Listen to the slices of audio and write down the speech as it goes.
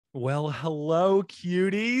Well, hello,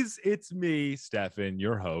 cuties. It's me, Stefan,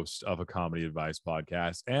 your host of a comedy advice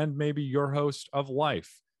podcast, and maybe your host of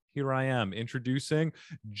life. Here I am introducing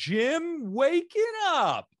Jim waking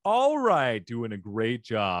up. All right, doing a great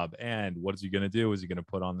job. And what is he going to do? Is he going to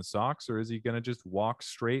put on the socks or is he going to just walk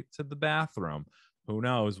straight to the bathroom? Who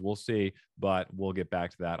knows? We'll see. But we'll get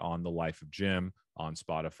back to that on The Life of Jim on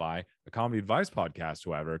Spotify. A comedy advice podcast,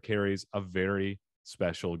 however, carries a very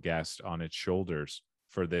special guest on its shoulders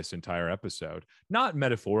for this entire episode, not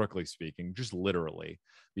metaphorically speaking, just literally,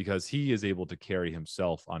 because he is able to carry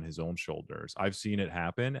himself on his own shoulders. I've seen it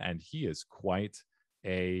happen, and he is quite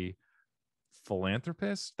a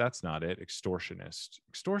philanthropist. That's not it.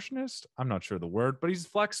 Extortionist. I'm not sure the word, but he's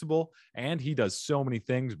flexible and he does so many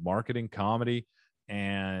things, marketing, comedy,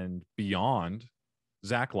 and beyond.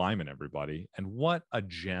 Zack Lyman, everybody. And what a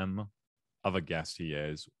gem of a guest he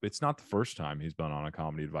is. It's not the first time he's been on a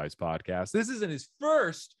comedy advice podcast. This isn't his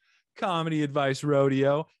first comedy advice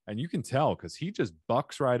rodeo, and you can tell because he just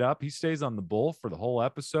bucks right up. He stays on the bull for the whole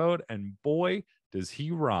episode, and boy, does he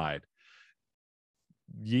ride.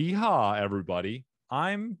 Yeehaw, everybody.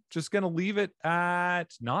 I'm just going to leave it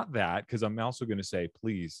at not that, because I'm also going to say,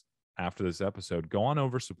 please, after this episode, go on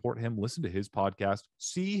over, support him, listen to his podcast,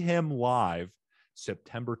 see him live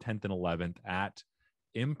September 10th and 11th at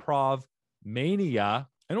Improv Mania.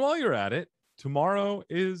 And while you're at it, tomorrow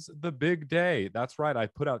is the big day. That's right. I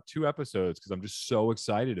put out 2 episodes because I'm just so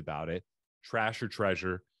excited about it. Trash or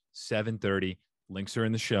Treasure, 7:30. Links are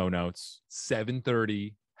in the show notes.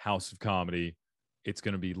 7:30, House of Comedy. It's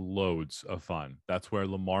going to be loads of fun. That's where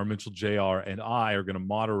Lamar Mitchell Jr. and I are going to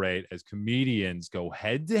moderate as comedians go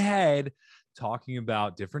head to head, talking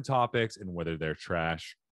about different topics and whether they're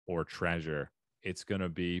trash or treasure. It's going to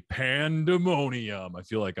be pandemonium. I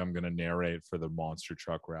feel like I'm going to narrate for the monster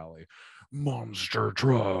truck rally. Monster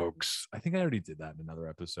trucks. I think I already did that in another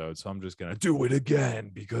episode, so I'm just going to do it again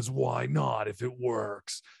because why not if it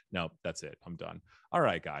works? No, that's it. I'm done. All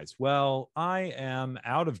right, guys. Well, I am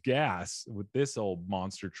out of gas with this old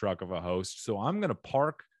monster truck of a host, so I'm going to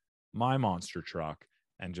park my monster truck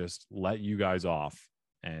and just let you guys off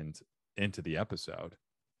and into the episode.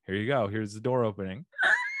 Here you go. Here's the door opening.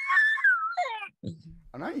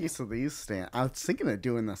 I'm not used to these stands. I was thinking of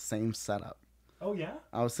doing the same setup. Oh, yeah?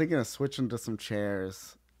 I was thinking of switching to some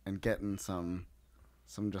chairs and getting some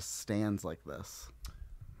just stands like this.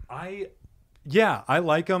 I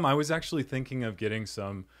like them. I was actually thinking of getting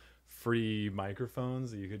some free microphones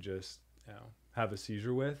that you could just, have a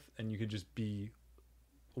seizure with, and you could just be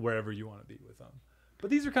wherever you want to be with them. But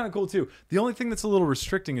these are kind of cool too. The only thing that's a little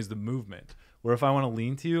restricting is the movement, where if I want to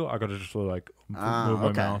lean to you, I got to just sort of like move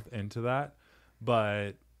my mouth into that.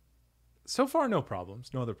 But so far, no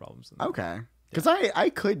problems. No other problems. Okay. Because I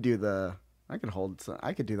could do I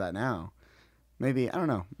could do that now. Maybe, I don't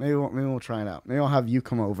know. Maybe we'll try it out. Maybe I'll have you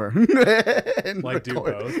come over. And like do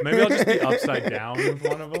both. Maybe I'll just be upside down with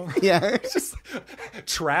one of them. Yeah. It's just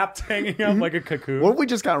trapped, hanging up like a cocoon. What if we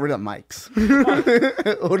just got rid of mics?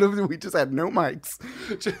 What if we just had no mics?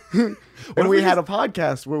 And we had a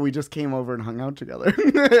podcast where we just came over and hung out together.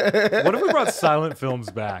 What if we brought silent films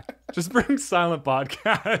back? Just bring silent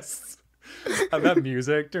podcasts. Have that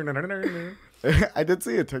music. I did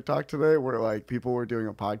see a TikTok today where like people were doing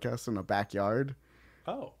a podcast in a backyard.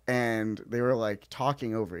 Oh. And they were like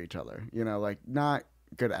talking over each other, like not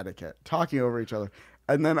good etiquette, talking over each other.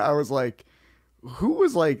 And then I was like, who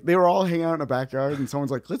was like, they were all hanging out in a backyard and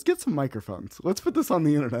someone's like, let's get some microphones. Let's put this on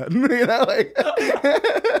the internet.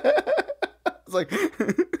 It's like,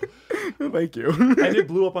 thank you. And it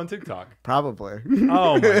blew up on TikTok. Probably.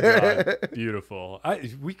 Oh my God. Beautiful.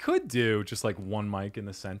 We could do just like one mic in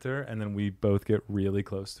the center and then we both get really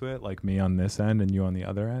close to it, like me on this end and you on the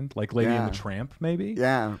other end. Like Lady and the Tramp, maybe?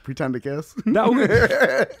 Yeah. Pretend to kiss. That would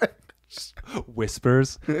just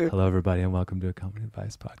whispers. Hello, everybody, and welcome to a comedy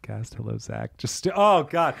advice podcast. Hello, Zach. Oh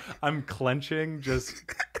God. I'm clenching just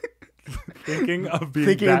thinking of being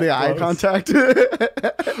thinking of the eye contact.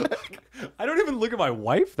 I don't even look at my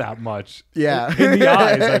wife that much. Yeah. In the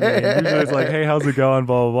eyes, I mean. Usually it's like, hey, how's it going?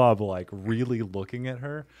 Blah, blah, blah. But like really looking at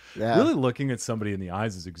her, really looking at somebody in the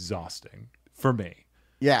eyes is exhausting for me.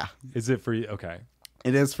 Yeah. Is it for you? Okay.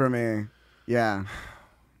 It is for me. Yeah.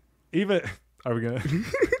 Even, are we going to?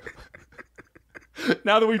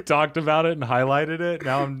 Now that we've talked about it and highlighted it,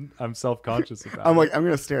 now I'm self-conscious about it. I'm like, I'm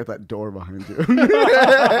going to stare at that door behind you. I'm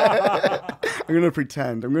going to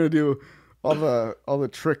pretend. I'm going to do all the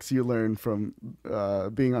tricks you learn from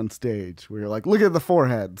being on stage, where you're like, look at the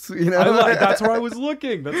foreheads, That's where I was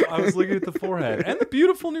looking. I was looking at the forehead and the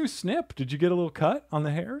beautiful new snip. Did you get a little cut on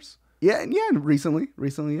the hairs? Yeah,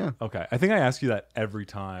 recently, yeah. Okay. I think I ask you that every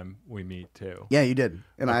time we meet too. Yeah, you did.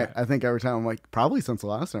 And Okay. I think every time I'm like, probably since the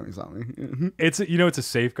last time you saw me. It's it's a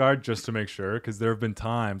safeguard just to make sure, because there have been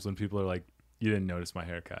times when people are like, you didn't notice my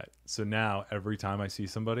haircut. So now every time I see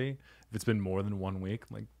somebody, if it's been more than 1 week,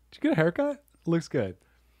 I'm like, did you get a haircut? It looks good.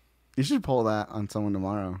 You should pull that on someone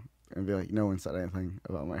tomorrow and be like, no one said anything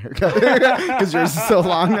about my haircut because yours is so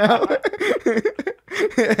long now.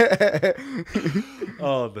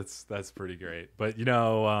 Oh, that's pretty great. But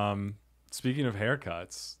speaking of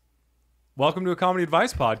haircuts, welcome to a Comedy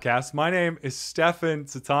Advice Podcast. My name is Stefan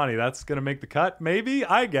Satani. That's gonna make the cut, maybe,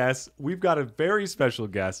 I guess. We've got a very special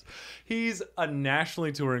guest. He's a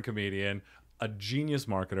nationally touring comedian, a genius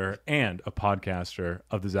marketer, and a podcaster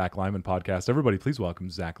of the Zack Lyman Podcast. Everybody, please welcome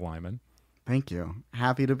Zack Lyman. Thank you.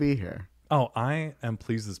 Happy to be here. Oh, I am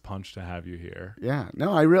pleased as punch to have you here. Yeah.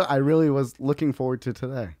 No, I really was looking forward to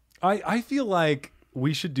today. I feel like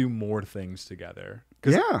we should do more things together.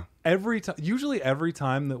 Yeah. Usually every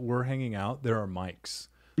time that we're hanging out, there are mics.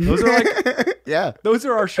 Those are like, yeah. Those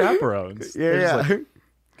are our chaperones. Yeah. They're just like,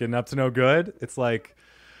 getting up to no good. It's like,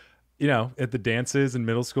 at the dances in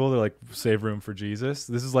middle school, they're like, save room for Jesus.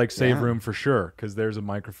 This is like save room for sure, because there's a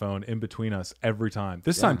microphone in between us every time.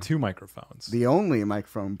 This time, 2 microphones. The only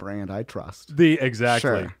microphone brand I trust.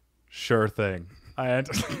 Exactly. Sure thing.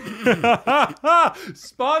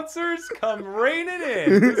 Sponsors come raining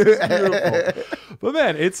in. This is beautiful. But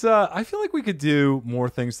man, it's I feel like we could do more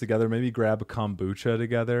things together. Maybe grab a kombucha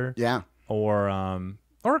together. Yeah.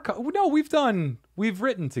 We've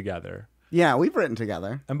written together. Yeah, we've written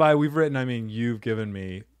together. And by we've written, I mean you've given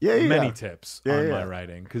me many tips on my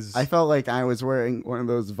writing. Because I felt like I was wearing one of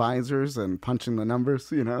those visors and punching the numbers,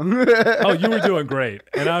 Oh, you were doing great.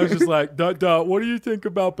 And I was just like, what do you think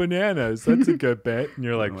about bananas? That's a good bit. And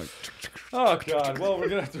you're like, oh, God, well, we're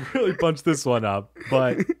going to have to really punch this one up.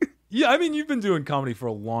 But, yeah, I mean, you've been doing comedy for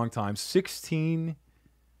a long time.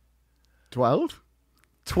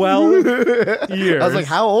 12 years. I was like,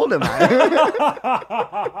 how old am I?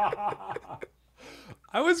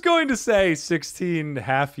 I was going to say 16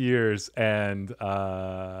 half years and,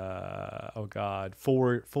 4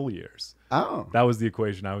 full years. Oh. That was the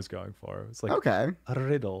equation I was going for. It's like a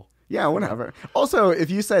riddle. Yeah, whatever. Also,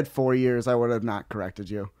 if you said 4 years, I would have not corrected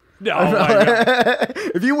you. No, oh my God.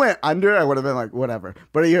 If you went under, I would have been like, whatever.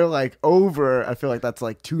 But you're like over, I feel like that's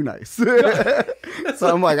like too nice. So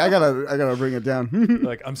I'm like, I gotta bring it down.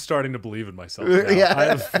 Like, I'm starting to believe in myself now.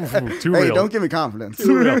 Yeah. Too Hey, real. don't give me confidence.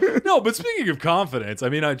 Too real. No, but speaking of confidence, I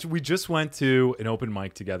mean, we just went to an open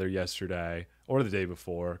mic together yesterday or the day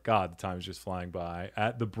before. God, the time is just flying by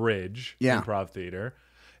at the Bridge Improv Theater.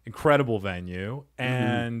 Incredible venue.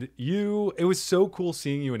 And it was so cool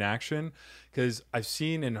seeing you in action, because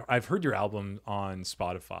I've heard your album on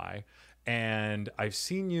Spotify, and I've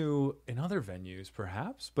seen you in other venues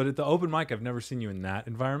perhaps, but at the open mic, I've never seen you in that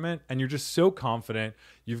environment. And you're just so confident.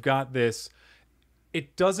 You've got this,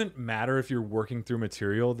 it doesn't matter if you're working through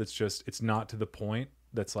material it's not to the point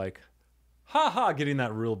that's like, getting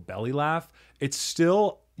that real belly laugh. It's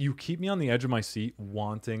still, you keep me on the edge of my seat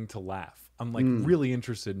wanting to laugh. I'm like really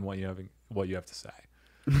interested in what you have to say.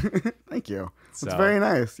 Thank you. It's very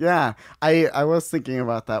nice. Yeah. I was thinking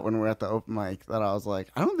about that when we were at the open mic, that I was like,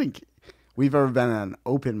 I don't think we've ever been at an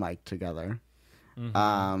open mic together.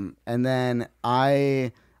 And then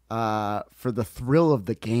I, for the thrill of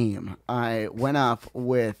the game, I went up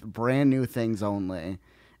with brand new things only.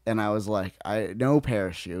 And I was like, no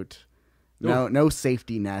parachute, no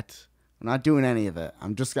safety net. I'm not doing any of it.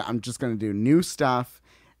 I'm just going to do new stuff.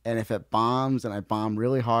 And if it bombs and I bomb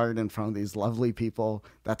really hard in front of these lovely people,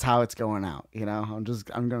 that's how it's going out.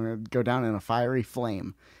 I'm going to go down in a fiery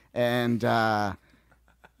flame. And, yeah,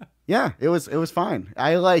 it was fine.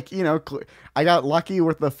 I I got lucky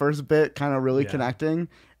with the first bit kind of really connecting,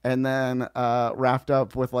 and then, wrapped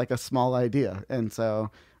up with like a small idea. And so,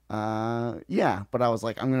 but I was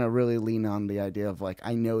like, I'm going to really lean on the idea of like,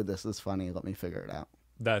 I know this is funny. Let me figure it out.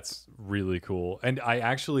 That's really cool. And I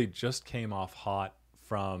actually just came off hot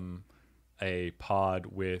from a pod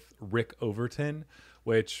with Rick Overton,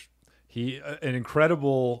 which an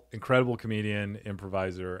incredible comedian,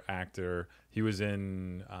 improviser, actor. He was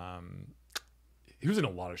in a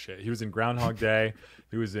lot of shit. He was in Groundhog Day.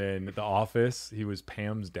 He was in The Office. He was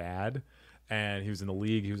Pam's dad, and he was in The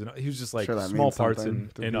League. He was just like small parts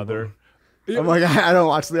in other. I'm like, I don't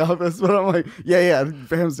watch The Office, but I'm like, yeah,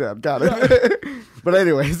 Pam's dad, got it. But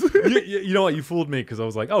anyways, you know what? You fooled me, because I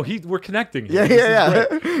was like, oh, we're connecting here. Yeah.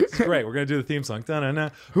 It's great. We're gonna do the theme song. Da-na-na.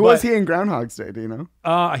 Who was he in Groundhog's Day? Do you know?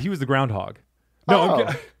 He was the groundhog. No,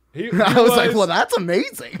 I was like, well, that's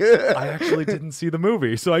amazing. I actually didn't see the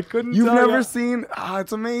movie, so I couldn't. You've tell never ya. seen?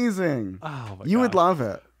 It's amazing. Oh my You would God. love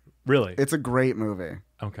it. Really? It's a great movie.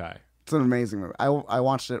 Okay. It's an amazing movie. I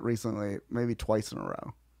watched it recently, maybe twice in a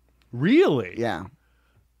row. Really? Yeah.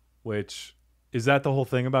 Which is that the whole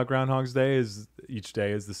thing about Groundhog's Day? Is each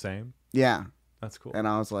day is the same? Yeah. That's cool. And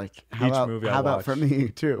I was like, Each how movie I about watch. for me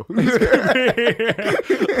too?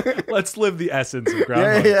 Let's live the essence of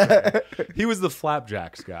Groundhog's Day. He was the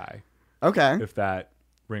Flapjacks guy, Okay. if that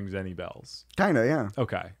rings any bells. Kind of, yeah.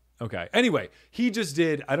 Okay. Anyway, he just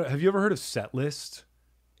did. Have you ever heard of Setlist?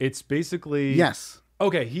 It's basically Yes.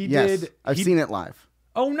 Okay, I've seen it live.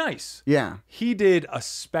 Oh, nice. Yeah. He did a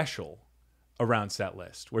special around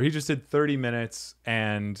Setlist where he just did 30 minutes,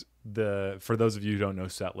 and for those of you who don't know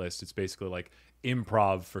Setlist, it's basically like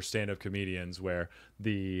improv for stand-up comedians where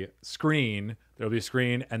there'll be a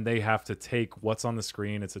screen and they have to take what's on the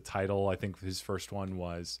screen. It's a title. I think his first one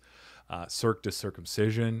was Cirque de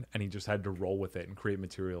Circumcision, and he just had to roll with it and create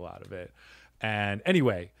material out of it. And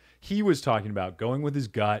anyway, he was talking about going with his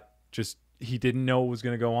gut. Just he didn't know what was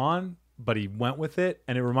going to go on, but he went with it,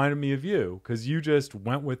 and it reminded me of you because you just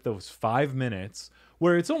went with those 5 minutes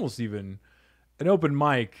where it's almost even an open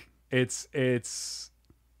mic. It's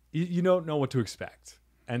you don't know what to expect,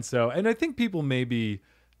 and I think people may be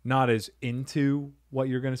not as into what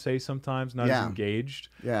you're going to say sometimes, not as engaged.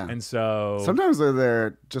 Yeah. And so sometimes they're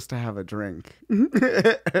there just to have a drink.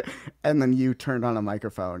 And then you turned on a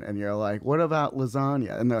microphone and you're like, what about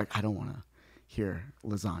lasagna? And they're like, I don't want to hear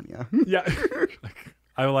lasagna. yeah.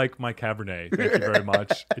 I like my Cabernet. Thank you very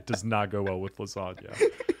much. It does not go well with lasagna.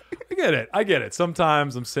 I get it.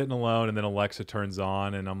 Sometimes I'm sitting alone and then Alexa turns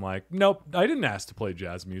on and I'm like, nope, I didn't ask to play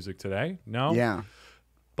jazz music today. No. Yeah.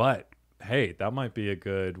 But hey, that might be a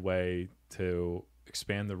good way to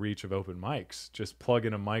expand the reach of open mics. Just plug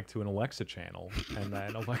in a mic to an Alexa channel and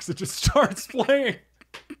then Alexa just starts playing.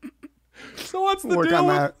 So what's the Work deal on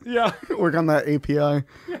with, that. Yeah. Work on that API.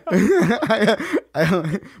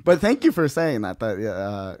 Yeah. But thank you for saying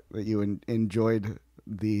that you enjoyed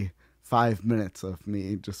the 5 minutes of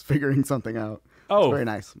me just figuring something out. Oh, it's very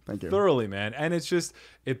nice. Thank you. Thoroughly, man. And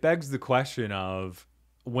it begs the question of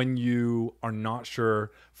when you are not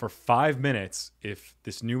sure for 5 minutes if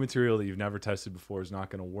this new material that you've never tested before is not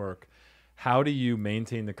going to work, how do you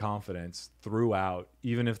maintain the confidence throughout,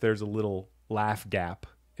 even if there's a little laugh gap,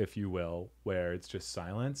 if you will, where it's just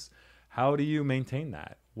silence? How do you maintain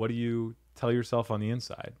that? What do you tell yourself on the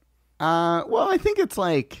inside? Well, I think it's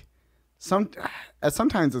like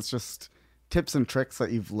sometimes it's just tips and tricks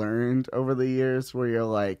that you've learned over the years where you're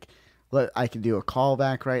like, look, I could do a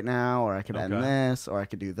callback right now, or I could end this, or I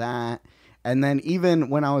could do that. And then even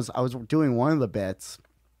when I was doing one of the bits,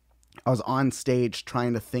 I was on stage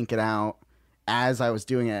trying to think it out as I was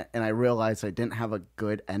doing it, and I realized I didn't have a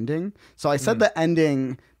good ending. So I said the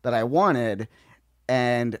ending that I wanted,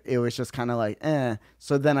 and it was just kind of like, eh.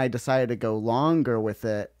 So then I decided to go longer with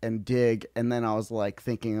it and dig, and then I was like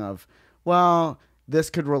thinking of, well, this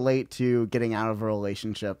could relate to getting out of a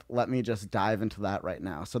relationship. Let me just dive into that right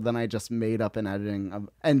now. So then I just made up an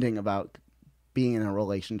ending about being in a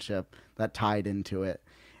relationship that tied into it.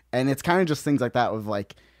 And it's kind of just things like that with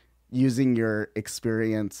like using your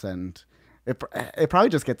experience, and it probably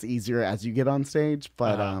just gets easier as you get on stage,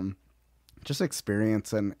 but just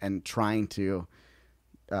experience and trying to,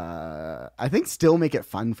 I think still make it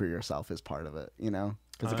fun for yourself is part of it,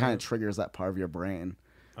 because it kind of triggers that part of your brain.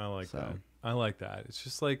 I like that. I like that. It's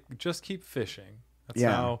just like, just keep fishing. That's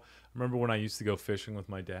how, I remember when I used to go fishing with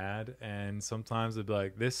my dad, and sometimes I'd be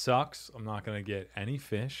like, this sucks. I'm not going to get any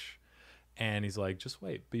fish. And he's like, just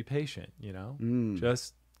wait, be patient,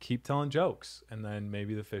 just keep telling jokes, and then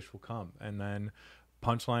maybe the fish will come. And then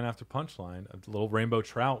punchline after punchline, a little rainbow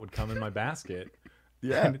trout would come in my basket.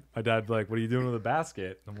 Yeah. And my dad'd be like, what are you doing with a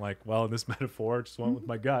basket? And I'm like, well, in this metaphor, I just went with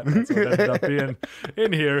my gut. That's what ended up being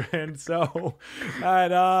in here. And so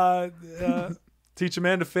I'd teach a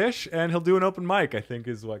man to fish, and he'll do an open mic, I think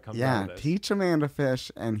is what comes out of this. Teach a man to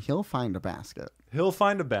fish, and he'll find a basket. He'll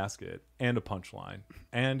find a basket and a punchline.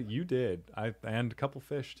 And you did. And a couple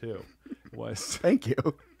fish, too. Thank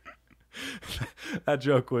you. That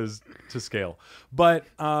joke was to scale. But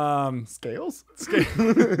Scales?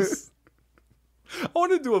 I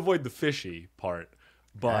wanted to avoid the fishy part,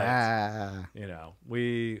 but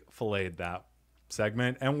we filleted that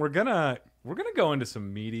segment, and we're gonna go into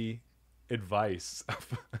some meaty advice.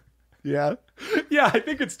 Yeah. Yeah, I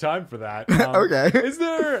think it's time for that. Okay. Is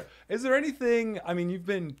there anything? I mean,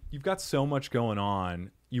 you've got so much going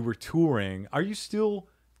on. You were touring. Are you still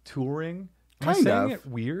touring? Am I saying it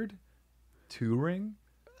weird? Touring?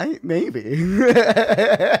 Maybe.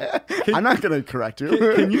 I'm not gonna correct you.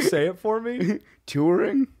 Can you say it for me?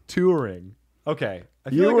 Touring. Okay.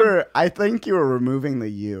 I think you were removing the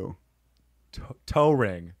U. Toe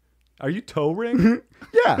ring. Are you toe ring?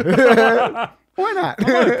 Yeah. Why not?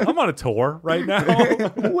 I'm on a tour right now.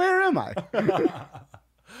 Where am I?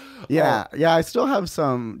 Yeah. I still have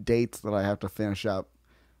some dates that I have to finish up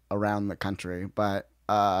around the country, but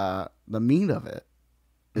the meat of it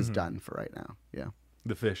is done for right now. Yeah.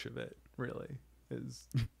 The fish of it really is.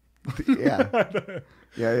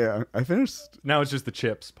 Yeah. I finished. Now it's just the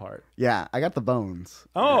chips part. Yeah, I got the bones.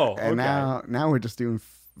 Oh, and okay. now we're just doing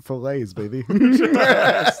fillets, baby.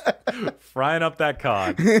 Frying up that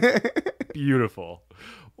cod. Beautiful.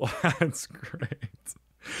 Well, that's great.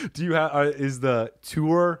 Do you have? Is the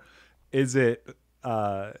tour? Is it?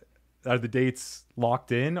 Are the dates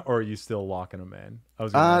locked in, or are you still locking them in?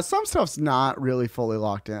 Some stuff's not really fully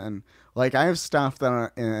locked in. Like I have stuff that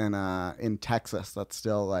are in Texas that's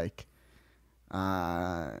still like.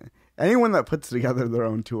 Anyone that puts together their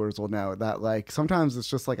own tours will know that like sometimes it's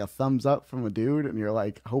just like a thumbs up from a dude and you're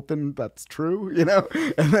like hoping that's true, you know?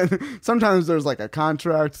 And then sometimes there's like a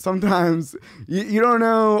contract. Sometimes you don't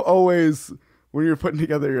know always when you're putting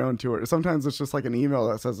together your own tour. Sometimes it's just like an email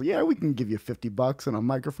that says, yeah, we can give you $50 and a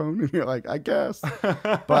microphone. And you're like, I guess.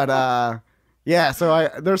 But yeah, so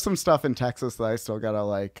there's some stuff in Texas that I still got to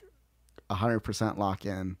like 100% lock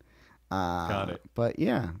in. Got it. But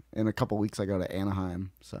yeah, in a couple weeks I go to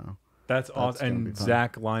Anaheim. So that's awesome. And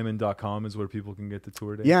ZackLyman.com is where people can get the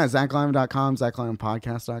tour dates. Yeah, ZackLyman.com,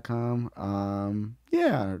 ZackLymanPodcast.com.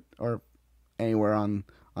 Yeah, or anywhere on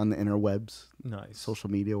the interwebs. Nice. Social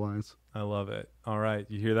media wise. I love it. All right.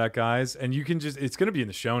 You hear that, guys? And you can it's going to be in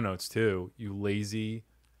the show notes too, you lazy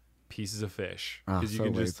pieces of fish. Because you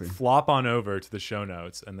can just flop on over to the show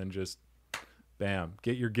notes and then just, bam,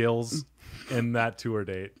 get your gills in that tour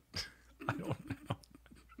date. I don't know.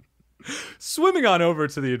 Swimming on over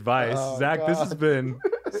to the advice. Oh, Zach, God. This has been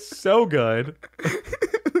so good.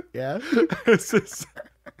 Yeah.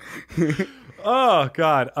 Oh,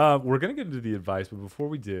 God. We're going to get into the advice, but before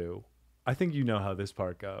we do, I think you know how this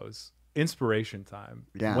part goes. Inspiration time.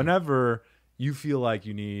 Yeah. Whenever you feel like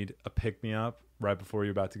you need a pick-me-up right before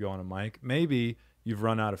you're about to go on a mic, maybe you've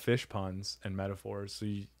run out of fish puns and metaphors, so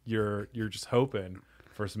you're just hoping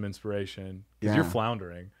for some inspiration because you're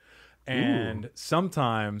floundering. And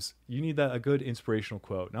sometimes you need a good inspirational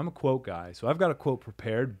quote. And I'm a quote guy, so I've got a quote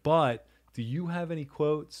prepared. But do you have any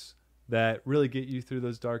quotes that really get you through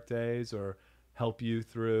those dark days or help you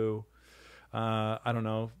through, I don't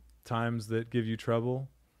know, times that give you trouble?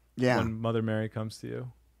 Yeah. When Mother Mary comes to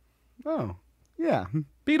you? Oh, yeah.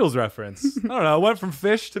 Beatles reference. I don't know. It went from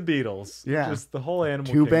fish to Beatles. Yeah. Just the whole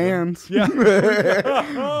animal Two kingdom. bands. Yeah.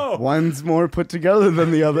 Oh. One's more put together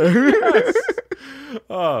than the other. Yes.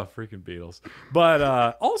 Oh, freaking Beatles. But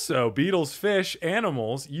also, Beatles, fish,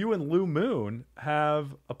 animals, you and Lou Moon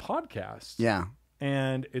have a podcast. Yeah.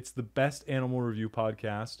 And it's the best animal review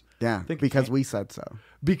podcast. Yeah, because we said so.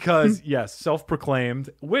 Because, yes,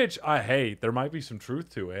 self-proclaimed, which I hate. There might be some truth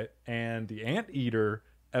to it. And the Anteater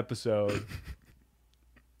episode,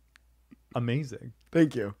 amazing.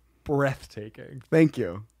 Thank you. Breathtaking. Thank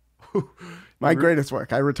you. My greatest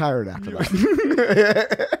work. I retired after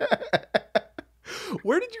that.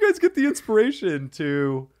 Where did you guys get the inspiration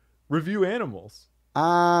to review animals?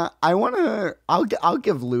 I'll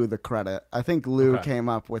give Lou the credit. I think Lou came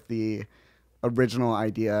up with the original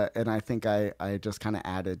idea, and I think I just kind of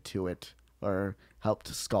added to it or helped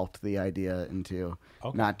sculpt the idea into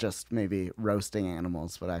not just maybe roasting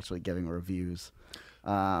animals, but actually giving reviews.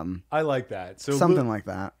 I like that. So something like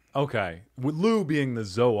that. Okay. With Lou being the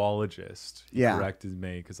zoologist, he Yeah. corrected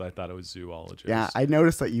me because I thought it was zoologist. Yeah, I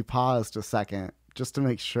noticed that you paused a second just to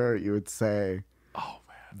make sure you would say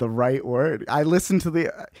the right word. I listened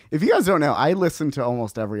to if you guys don't know, I listen to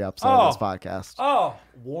almost every episode of this podcast.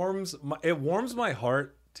 It warms my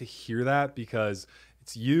heart to hear that because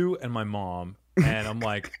it's you and my mom. And I'm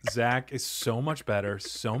like, Zach is so much better,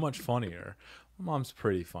 so much funnier. My mom's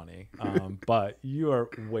pretty funny, but you are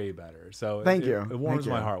way better. So Thank you. It warms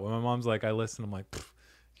my heart. When my mom's like, I listen, I'm like,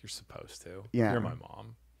 you're supposed to. Yeah. You're my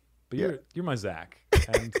mom. But you're my Zach.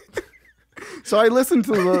 And so I listened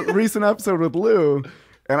to the recent episode with Lou,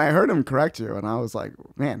 and I heard him correct you, and I was like,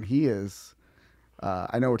 man, he is.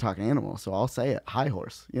 I know we're talking animals, so I'll say it. High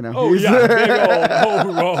horse, you know. Oh yeah, big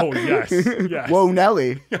old, yes, yes. Whoa,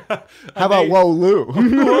 Nelly. How about whoa, Lou?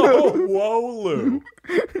 whoa, Lou.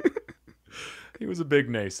 He was a big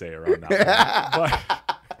naysayer on that one. But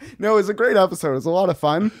no, it was a great episode. It was a lot of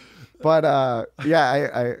fun. But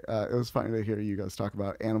yeah, it was funny to hear you guys talk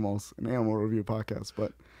about animals, an animal review podcast.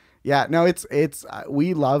 But Yeah, no, it's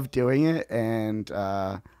we love doing it, and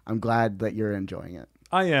I'm glad that you're enjoying it.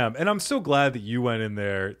 I am, and I'm so glad that you went in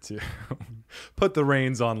there to put the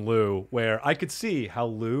reins on Lou, where I could see how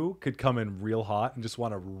Lou could come in real hot and just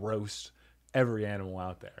want to roast every animal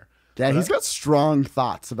out there. Yeah, he's got strong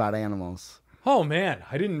thoughts about animals. Oh man,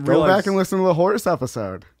 I didn't Go realize. back and listen to the horse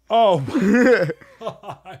episode. Oh my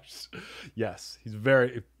gosh. Yes, he's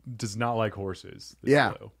does not like horses.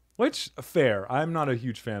 Yeah. Lou. Which, fair. I'm not a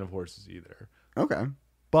huge fan of horses either. Okay.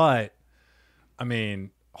 But, I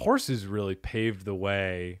mean, horses really paved the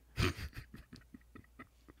way.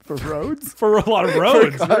 For roads? For a lot of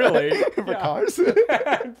roads, really. For cars?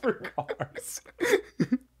 For cars.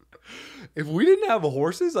 If we didn't have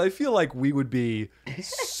horses, I feel like we would be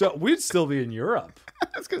we'd still be in Europe.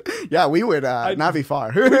 Yeah, we would not be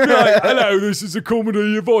far. We'd be like, hello, this is a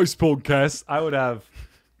Comedy Voice podcast. I would have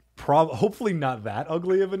hopefully not that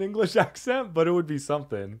ugly of an English accent, but it would be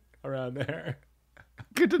something around there.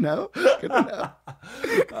 Good to know. Good to know.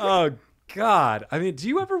 Oh, God. I mean, do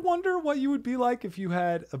you ever wonder what you would be like if you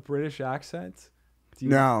had a British accent?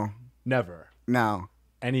 No. Never. No.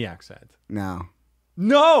 Any accent? No.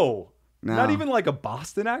 No. No. Not even like a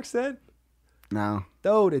Boston accent? No.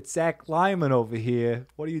 Dude, it's Zack Lyman over here.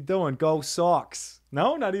 What are you doing? Go Sox.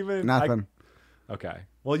 No, not even. Nothing. Okay.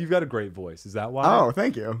 Well, you've got a great voice. Is that why? Oh,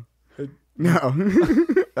 thank you. No.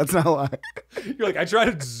 That's not why. You're like, I try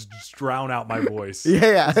to just drown out my voice.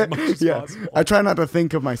 Yeah. As much as Yeah. possible. I try not to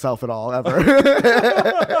think of myself at all, ever.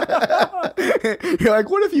 You're like,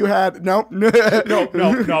 what if you had. Nope.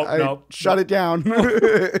 No. Shut it down.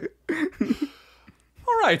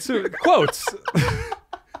 All right. So, quotes.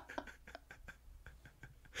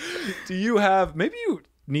 Do you have, maybe you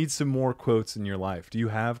need some more quotes in your life. Do you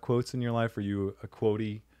have quotes in your life? Are you a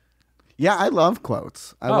quotey? Yeah, I love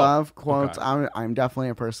quotes. I love quotes. Okay. I'm definitely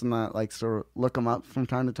a person that likes to look them up from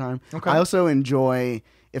time to time. Okay. I also enjoy,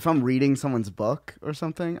 if I'm reading someone's book or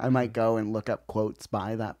something, I might go and look up quotes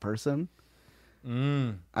by that person.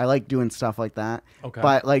 I like doing stuff like that. Okay.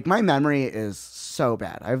 But like my memory is so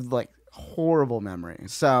bad. I have like horrible memory.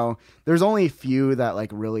 So there's only a few that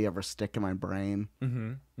like really ever stick in my brain.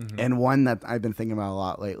 And one that I've been thinking about a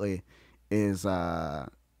lot lately is you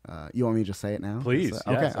want me to just say it now? Please.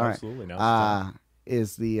 Okay, Yes, all right. absolutely.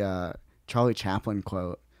 Is the Charlie Chaplin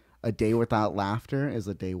quote, "A day without laughter is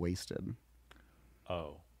a day wasted."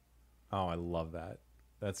 Oh, I love that.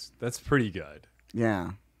 That's pretty good.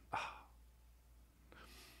 Yeah.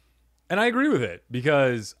 And I agree with it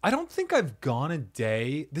because I don't think I've gone a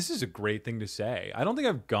day. This is a great thing to say. I don't think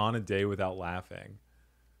I've gone a day without laughing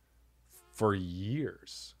for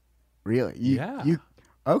years. Really? Yeah.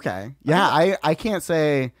 Okay. Yeah, I can't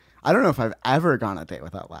say. I don't know if I've ever gone a day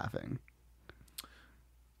without laughing.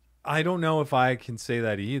 I don't know if I can say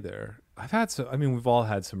that either. We've all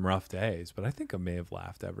had some rough days, but I think I may have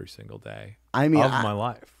laughed every single day of my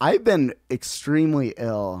life. I've been extremely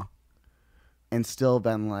ill and still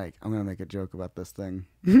been like, I'm going to make a joke about this thing.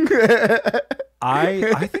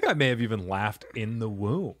 I think I may have even laughed in the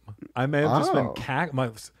womb. I may have just been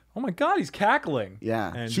oh my God, he's cackling.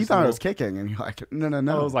 Yeah. And She thought I was kicking, and you're like,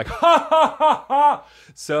 no. I was like, ha, ha, ha, ha.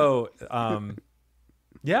 So,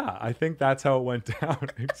 yeah, I think that's how it went down.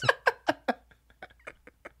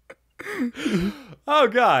 Oh,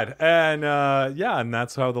 God. And, and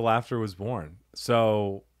that's how the laughter was born.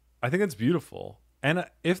 So I think it's beautiful. And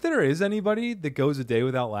if there is anybody that goes a day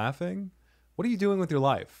without laughing, what are you doing with your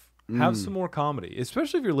life? Have some more comedy,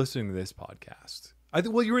 especially if you're listening to this podcast.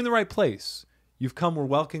 Well, you're in the right place. You've come. We're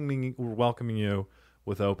welcoming you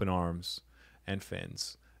with open arms and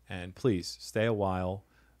fins. And please stay a while,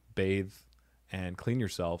 bathe, and clean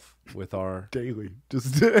yourself with our daily.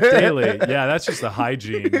 Yeah, that's just a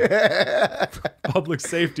hygiene, public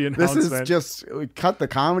safety announcement. This is just cut the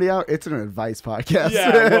comedy out. It's an advice podcast.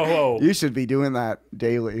 Yeah, whoa. You should be doing that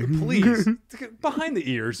daily. Please, behind the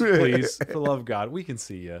ears, please. For the love of God, we can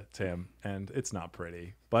see you, Tim, and it's not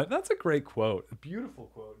pretty, but that's a great quote, a beautiful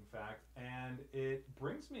quote, in fact, and it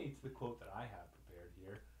brings me to the quote that I have prepared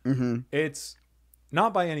here. It's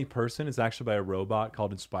not by any person. It's actually by a robot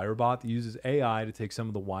called InspireBot that uses AI to take some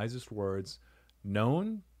of the wisest words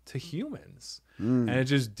known to humans. And it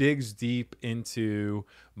just digs deep into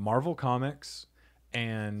Marvel Comics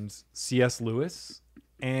and C.S. Lewis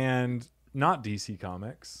and not DC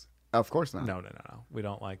Comics. Of course not. No. We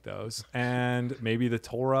don't like those. And maybe the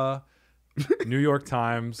Torah, New York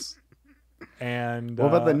Times, and... What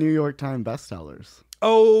about the New York Times bestsellers?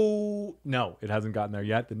 Oh, no, it hasn't gotten there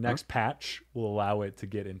yet. The next patch will allow it to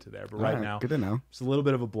get into there. But right now, good to know. It's a little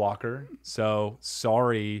bit of a blocker. So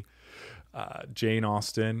sorry, Jane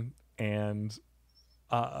Austen and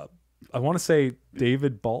I want to say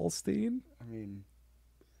David Ballstein. I mean,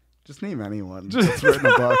 just name anyone that's written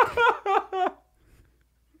a book.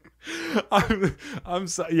 I'm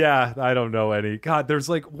so, yeah, I don't know any. God, there's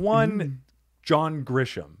like one John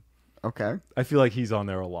Grisham. Okay. I feel like he's on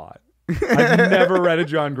there a lot. I've never read a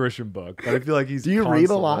John Grisham book, but I feel like he's. Do you read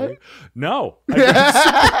a lot? No.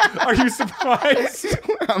 Are you surprised?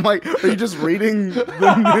 I'm like, are you just reading the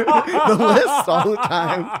list all the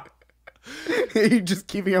time? Are you just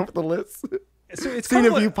keeping up with the list? So it's seeing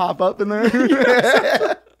if like, you pop up in there.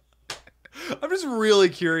 Yes. I'm just really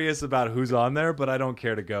curious about who's on there, but I don't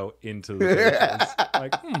care to go into the details.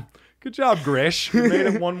 Like, good job, Grish. You made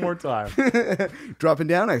it one more time. Dropping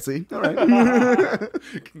down, I see. All right.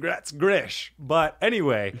 Congrats, Grish. But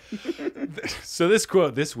anyway, so this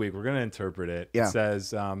quote this week, we're going to interpret it. Yeah. It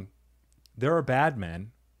says, there are bad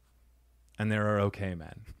men and there are okay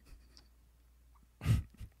men.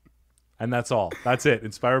 And that's all. That's it.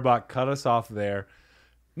 Inspirebot cut us off there.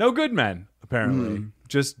 No good men, apparently.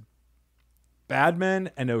 Just bad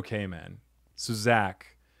men and okay men. So,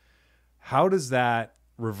 Zach, how does that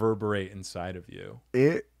reverberate inside of you?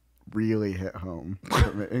 It really hit home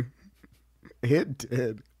for me. It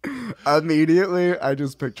did. Immediately, I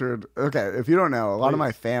just pictured, okay, if you don't know, a lot of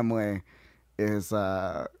my family is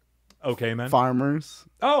okay men, farmers.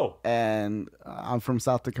 Oh. And I'm from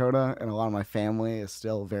South Dakota, and a lot of my family is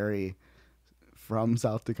still very from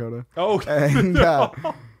South Dakota. Oh. And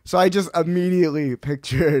so I just immediately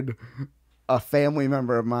pictured a family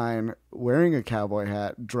member of mine wearing a cowboy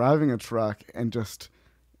hat, driving a truck, and just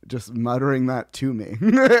muttering that to me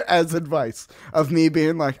as advice of me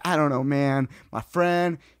being like, I don't know, man, my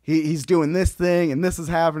friend, he's doing this thing and this is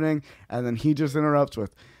happening. And then he just interrupts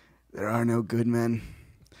with, there are no good men.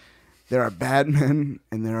 There are bad men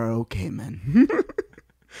and there are okay men.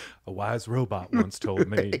 A wise robot once told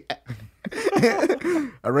me.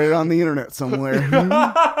 I read it on the internet somewhere.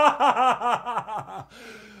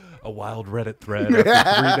 A wild Reddit thread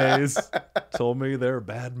after 3 days told me there are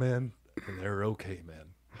bad men and there are okay men.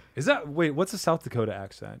 Is that, wait, what's a South Dakota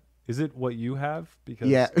accent? Is it what you have? Because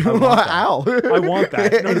yeah. I want that. Ow. I want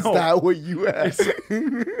that. No, Is that what you have?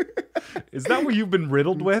 Is that what you've been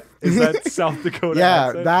riddled with? Is that South Dakota yeah,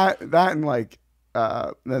 accent? that and like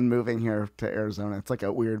then moving here to Arizona, it's like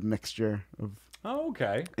a weird mixture of. Oh,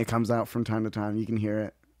 okay. It comes out from time to time. You can hear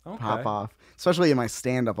it pop Okay. off, especially in my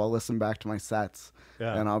stand-up. I'll listen back to my sets,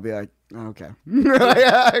 and I'll be like, okay,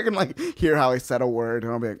 I can like hear how I said a word,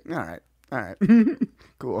 and I'll be like, all right,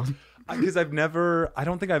 cool. Because I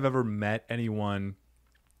don't think I've ever met anyone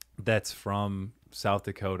that's from South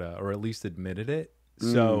Dakota, or at least admitted it.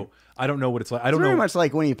 So I don't know what it's like. I don't know. Very much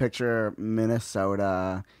like when you picture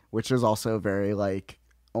Minnesota, which is also very like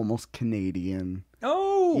almost Canadian.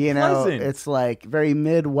 Oh, you know, pleasant. it's like very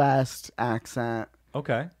Midwest accent.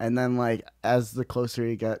 Okay. And then like as the closer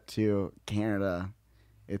you get to Canada,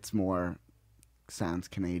 it's more sounds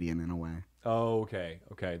Canadian in a way. Oh, okay.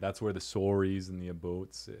 That's where the Sorries and the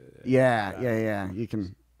Aboats. Yeah. You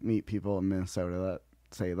can meet people in Minnesota that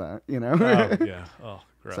say that, you know. Oh, yeah. Oh,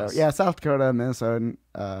 gross. So yeah, South Dakota, Minnesota,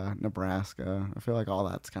 Nebraska. I feel like all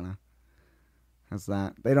that's kind of has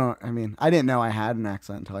that. They don't. I mean, I didn't know I had an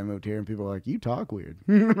accent until I moved here, and people were like, "You talk weird."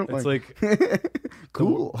 It's like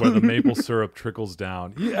cool. where the maple syrup trickles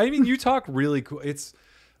down. I mean, you talk really cool.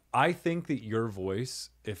 I think that your voice,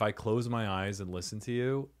 if I close my eyes and listen to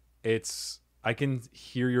you, I can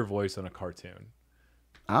hear your voice on a cartoon.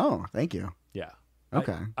 Oh, thank you. Yeah.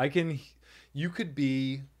 Okay. You could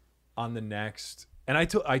be on the next, and I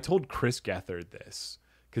told Chris Gethard this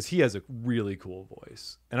because he has a really cool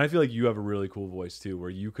voice, and I feel like you have a really cool voice too, where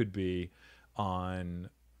you could be on,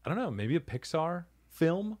 I don't know, maybe a Pixar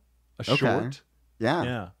film, short.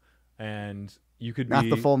 Yeah. And you could not be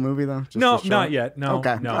the full movie though. Just no, the short? not yet. No,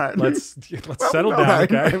 okay. no. Right. Let's settle down.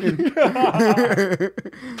 Okay. I mean,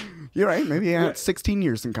 you're right. Maybe I had 16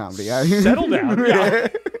 years in comedy. Settle down. Yeah.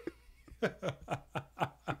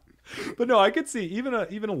 But no, I could see even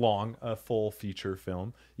a full feature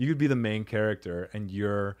film. You could be the main character, and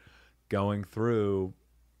you're going through,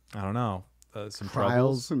 I don't know, some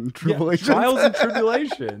trials and tribulations. Yeah, trials and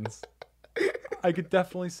tribulations. I could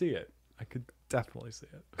definitely see it.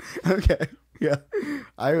 Okay. Yeah.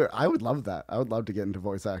 I would love that. I would love to get into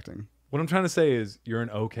voice acting. What I'm trying to say is you're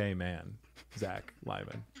an okay man, Zack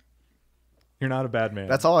Lyman. You're not a bad man.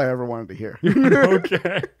 That's all I ever wanted to hear. You're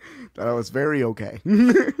okay. That I was very okay.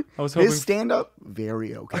 I was hoping his stand-up,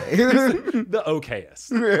 very okay. the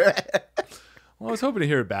okayest. Well, I was hoping to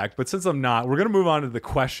hear it back, but since I'm not, we're gonna move on to the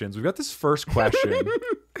questions. We've got this first question.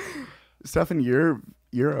 Stefan, you're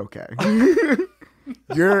okay.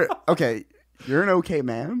 You're okay. You're an okay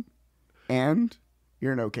man, and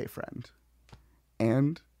you're an okay friend.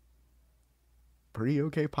 And pretty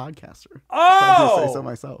okay podcaster. If I do say so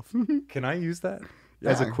myself. Can I use that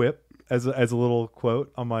as a quip, as a little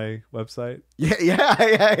quote on my website?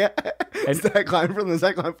 Yeah. And Zack Lyman from the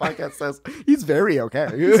Zack Lyman Podcast says he's very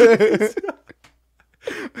okay.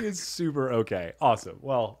 He's super okay. Awesome.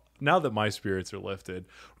 Well, now that my spirits are lifted,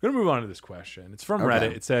 we're going to move on to this question. It's from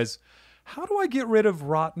Reddit. It says, how do I get rid of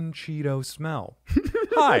rotten Cheeto smell?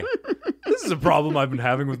 Hi, this is a problem I've been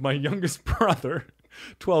having with my youngest brother,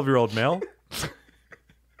 12-year-old male.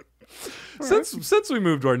 Since we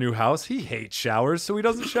moved to our new house, he hates showers, so he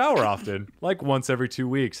doesn't shower often, like once every 2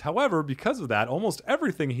 weeks. However, because of that, almost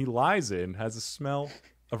everything he lies in has a smell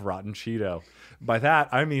of rotten Cheeto. By that,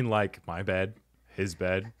 I mean like my bed, his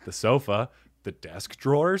bed, the sofa, the desk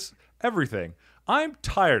drawers, everything. I'm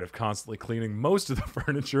tired of constantly cleaning most of the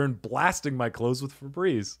furniture and blasting my clothes with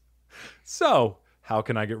Febreze. So, how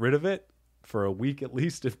can I get rid of it? For a week at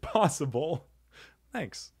least, if possible.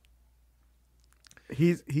 Thanks.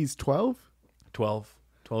 He's 12? 12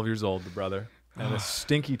 years old, the brother. And a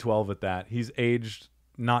stinky 12 at that. He's aged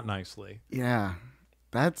not nicely. Yeah,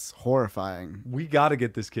 that's horrifying. We got to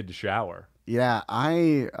get this kid to shower. Yeah,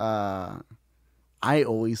 I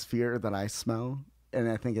always fear that I smell, and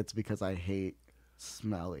I think it's because I hate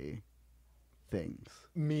smelly things.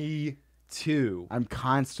 Me too. I'm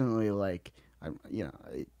constantly like, I'm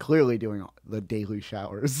clearly doing the daily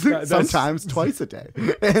showers, sometimes twice a day.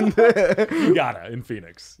 And you gotta in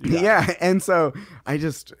Phoenix. Yeah, and so I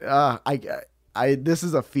just I this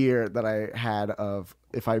is a fear that I had of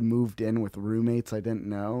if I moved in with roommates I didn't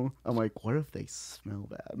know. I'm like, what if they smell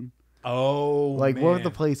bad? Oh, like man. What if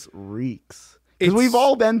the place reeks? Because we've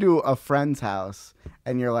all been to a friend's house,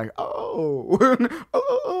 and you're like,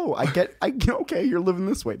 okay, you're living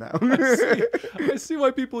this way now. I see why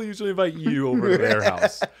people usually invite you over to their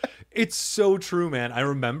house. It's so true, man. I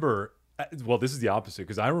remember, well, this is the opposite,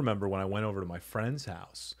 because I remember when I went over to my friend's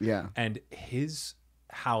house, and his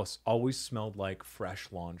house always smelled like fresh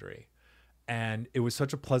laundry. And it was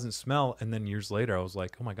such a pleasant smell. And then years later, I was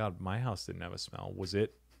like, oh my God, my house didn't have a smell. Was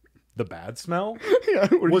it the bad smell? Yeah,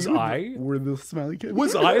 were the smelly kid?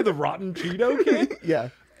 Was I the rotten Cheeto kid? Yeah.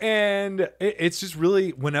 And it's just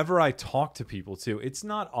really, whenever I talk to people too, it's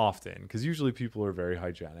not often, because usually people are very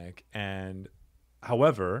hygienic. And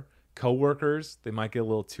however, coworkers, they might get a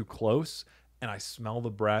little too close and I smell the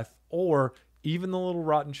breath, or even the little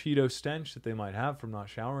rotten Cheeto stench that they might have from not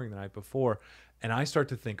showering the night before. And I start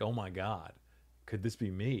to think, oh my God, could this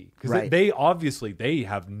be me? Because they obviously, they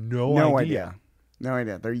have no idea. No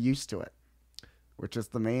idea. They're used to it, which is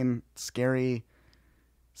the main scary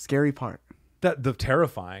part. The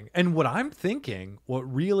terrifying. And what I'm thinking, what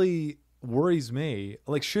really worries me,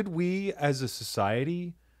 like, should we as a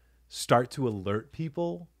society start to alert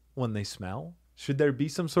people when they smell? Should there be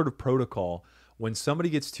some sort of protocol when somebody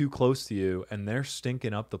gets too close to you and they're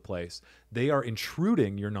stinking up the place? They are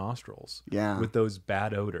intruding your nostrils with those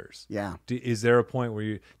bad odors. Yeah. Is there a point where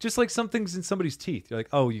you, just like something's in somebody's teeth, you're like,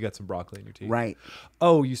 oh, you got some broccoli in your teeth. Right.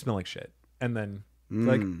 Oh, you smell like shit. And then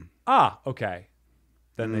like, okay.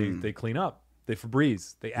 Then they clean up. They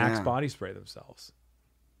Febreze. They Axe body spray themselves.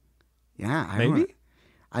 Yeah. Maybe?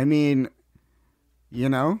 I mean,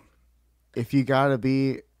 if you got to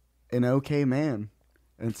be an okay man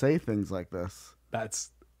and say things like this.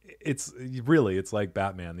 It's like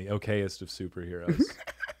Batman, the okayest of superheroes.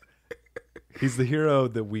 He's the hero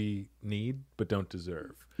that we need but don't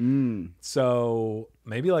deserve. So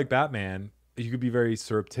maybe like Batman, you could be very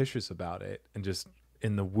surreptitious about it and just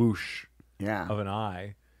in the whoosh of an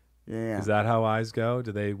eye. Yeah. Is that how eyes go?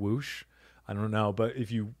 Do they whoosh? I don't know. But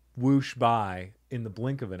if you whoosh by in the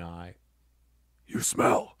blink of an eye, you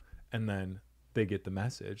smell. And then they get the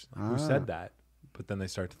message. Who said that? But then they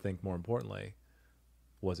start to think, more importantly,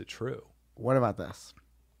 was it true? What about this?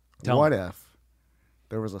 What if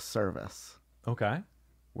there was a service? Okay.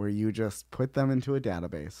 Where you just put them into a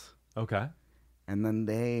database. Okay. And then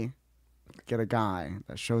they get a guy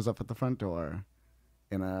that shows up at the front door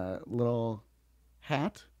in a little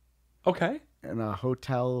hat. Okay. In a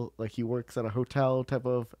hotel, like he works at a hotel type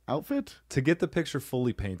of outfit. To get the picture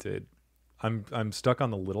fully painted, I'm stuck on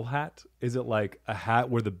the little hat. Is it like a hat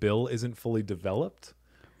where the bill isn't fully developed?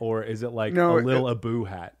 Or is it like a little Abu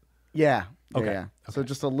hat? Yeah. Okay. Yeah. So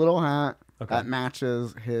just a little hat that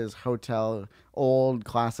matches his old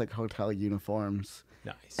classic hotel uniforms.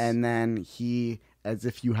 Nice. And then he, as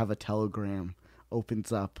if you have a telegram,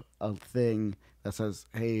 opens up a thing that says,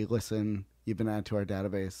 hey, listen, you've been added to our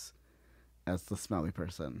database as the smelly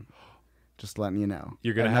person. Just letting you know.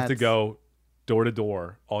 You're going to have to go door to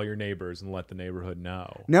door, all your neighbors, and let the neighborhood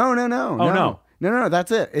know. No. Oh, no. No,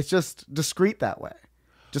 that's it. It's just discreet that way.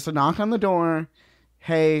 Just a knock on the door.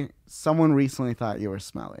 Hey, someone recently thought you were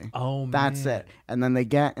smelly. Oh, That's man. it. And then they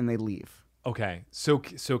get and they leave. Okay. So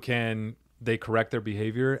can they correct their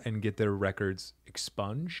behavior and get their records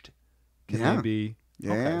expunged? Can Yeah. they be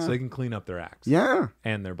Yeah. okay? So they can clean up their acts. Yeah.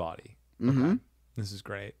 And their body. Mm-hmm. Okay. This is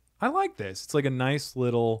great. I like this. It's like a nice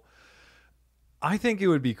little. I think it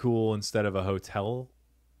would be cool instead of a hotel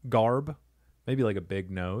garb, maybe like a big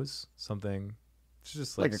nose, something. It's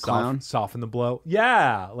just like a clown? Soften the blow.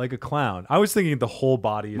 Yeah, like a clown. I was thinking the whole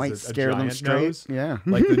body is Might a scare them giant straight. nose, Yeah.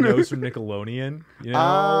 like the nose from Nickelodeon, you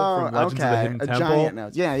know, from Legends of the Hidden a Temple. giant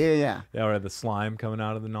nose. Yeah. Yeah, or the slime coming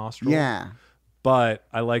out of the nostril. Yeah. But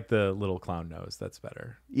I like the little clown nose. That's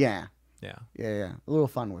better. Yeah. Yeah. Yeah. A little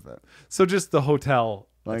fun with it. So just the hotel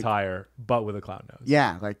Like- attire, but with a clown nose.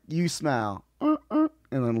 Yeah. Like you smell and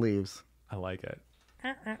then leaves. I like it.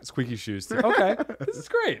 Squeaky shoes too. Okay, this is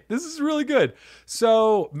great. This is really good.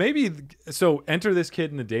 So enter this kid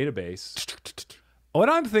in the database. What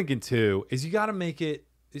I'm thinking too is you got to make it.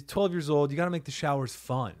 It's 12 years old. You got to make the showers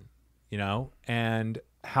fun, you know. And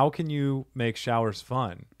how can you make showers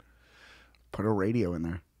fun? Put a radio in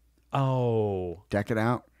there. Oh, Deck it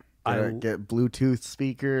out. Get Bluetooth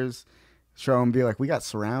speakers. Show them. Be like, we got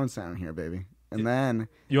surround sound here, baby. And then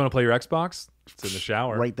you want to play your Xbox? It's in the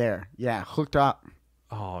shower. right there. Yeah, hooked up.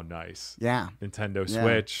 Oh, nice. Yeah. Nintendo Yeah.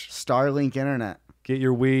 Switch. Starlink internet. Get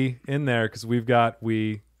your Wii in there because we've got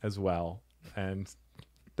Wii as well, and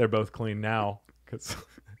they're both clean now because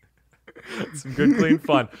some good clean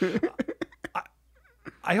fun.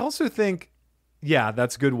 I also think, yeah,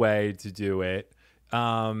 that's a good way to do it.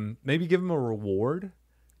 Maybe give him a reward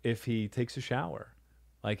if he takes a shower.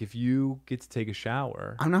 Like if you get to take a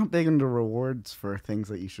shower. I'm not big into rewards for things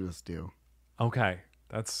that you should just do. Okay.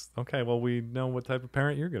 That's okay. Well, we know what type of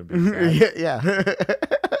parent you're going to be. Yeah.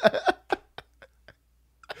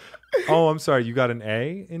 Oh, I'm sorry. You got an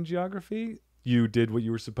A in geography? You did what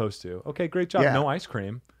you were supposed to. Okay, great job. Yeah. No ice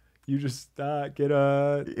cream. You just get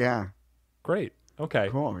a... Yeah. Great. Okay.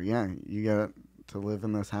 Cool. Yeah. You get to live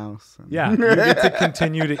in this house. And... Yeah. You get to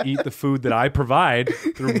continue to eat the food that I provide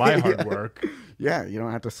through my hard work. Yeah. You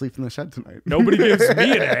don't have to sleep in the shed tonight. Nobody gives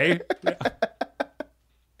me an A. Yeah.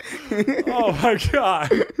 Oh my God.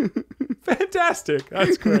 Fantastic.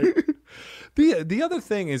 That's great. The other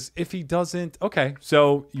thing is if he doesn't, okay,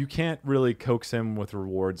 so you can't really coax him with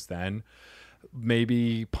rewards then.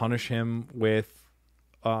 Maybe punish him with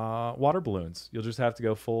water balloons. You'll just have to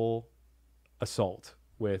go full assault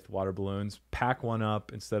with water balloons. Pack one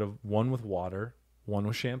up instead of one with water, one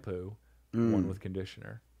with shampoo, one with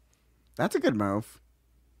conditioner. That's a good move.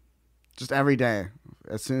 Just every day,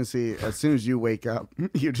 as soon as you wake up,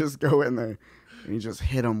 you just go in there and you just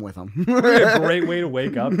hit him with them. A great way to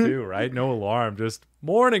wake up too, right? No alarm, just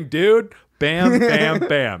morning, dude. Bam, bam,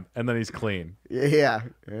 bam, and then he's clean. Yeah.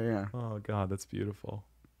 Oh God, that's beautiful.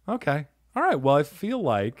 Okay, all right. Well, I feel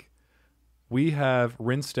like we have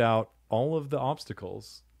rinsed out all of the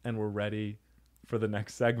obstacles and we're ready for the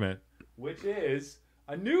next segment, which is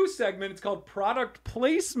a new segment. It's called product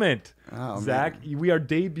placement. Oh, Zach, we are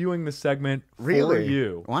debuting the segment for Really?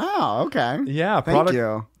 you. Wow. Okay. Yeah. Thank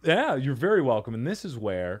you. Yeah, you're very welcome. And this is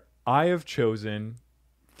where I have chosen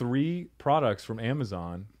 3 products from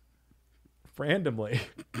Amazon randomly.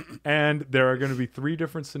 And there are going to be 3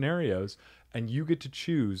 different scenarios. And you get to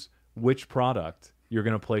choose which product you're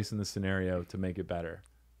going to place in the scenario to make it better.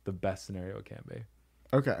 The best scenario it can be.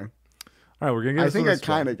 Okay. All right, we're going to get I think I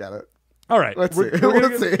kind of get it. All right. Let's see. We're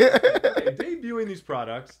Let's see. okay, debuting these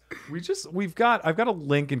products. I've got a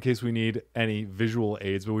link in case we need any visual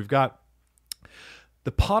aids, but we've got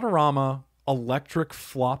the Potterama electric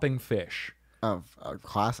flopping fish. Oh,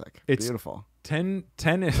 classic. It's beautiful. 10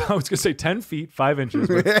 I was going to say 10 feet, 5 inches,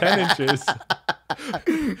 but it's 10 inches.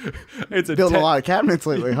 It's a Building a lot of cabinets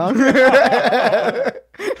lately, huh?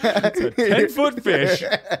 It's a 10-foot fish,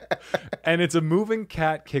 and it's a moving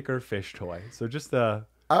cat kicker fish toy. So just a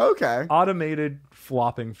Okay. automated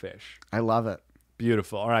flopping fish. I love it.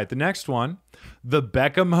 Beautiful. All right, the next one, the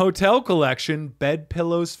Beckham Hotel Collection bed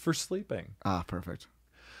pillows for sleeping. Ah, perfect.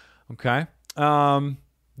 Okay.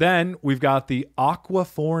 Then we've got the Aqua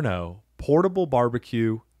Forno portable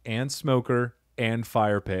barbecue and smoker and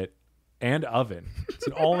fire pit and oven. It's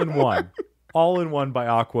an all-in-one. All-in-one by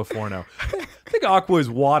Aqua Forno. I think aqua is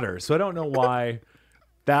water, so I don't know why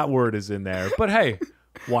that word is in there. But hey,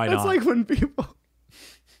 why That's not? like when people,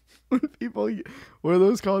 what are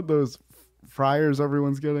those called? Those fryers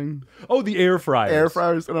everyone's getting? Oh, the air fryers. Air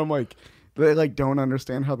fryers. And I'm like, They like don't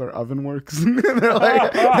understand how their oven works. they're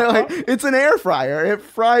like, it's an air fryer. It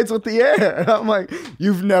fries with the air. And I'm like,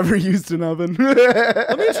 you've never used an oven.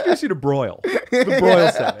 Let me introduce you to broil. The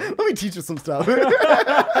broil setting. Let me teach you some stuff. they're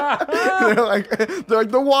like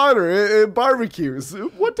the water. It barbecues.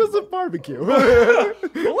 What does it barbecue? Well,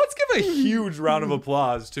 let's give a huge round of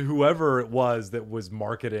applause to whoever it was that was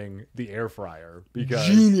marketing the air fryer, because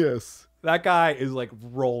genius. That guy is like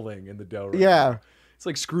rolling in the dough right Yeah. now. It's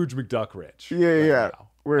like Scrooge McDuck rich. Yeah. Now.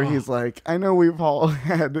 Where he's like, I know we've all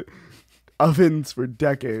had ovens for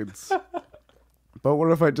decades, but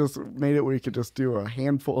what if I just made it where you could just do a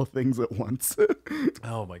handful of things at once?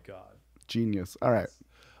 Oh my God. Genius. All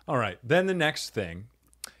right. Then the next thing,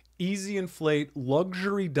 Easy Inflate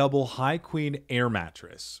luxury double high queen air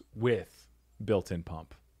mattress with built-in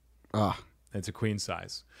pump. It's a queen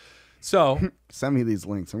size. So send me these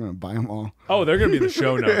links. I'm going to buy them all. Oh, they're going to be the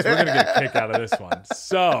show notes. We're going to get a kick out of this one.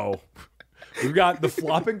 So we've got the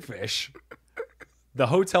flopping fish, the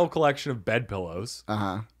hotel collection of bed pillows,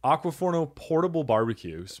 Aquaforno portable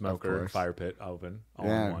barbecue, smoker, fire pit, oven, all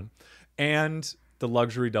in one, and the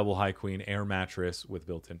luxury double high queen air mattress with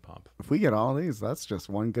built-in pump. If we get all these, that's just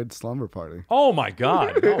one good slumber party. Oh my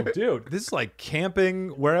God. Oh, dude. This is like camping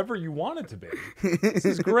wherever you want it to be. This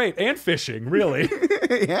is great. And fishing, really.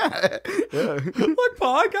 Yeah. Look,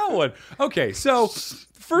 Paul, I got one. Okay, so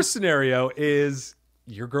first scenario is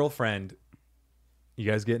your girlfriend, you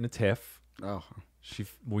guys get in a tiff. Oh.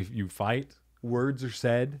 You fight. Words are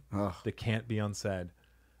said that can't be unsaid.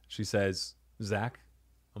 She says, Zach,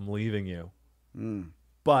 I'm leaving you.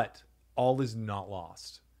 But all is not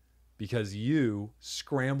lost, because you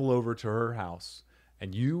scramble over to her house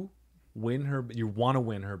and you want to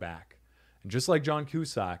win her back. And just like John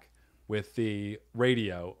Cusack with the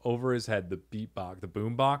radio over his head, the beatbox, the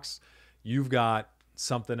boombox, you've got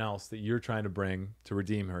something else that you're trying to bring to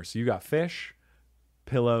redeem her. So you got fish,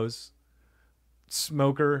 pillows,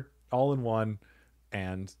 smoker, all in one,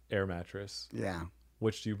 and air mattress. Yeah.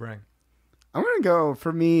 Which do you bring? I'm going to go,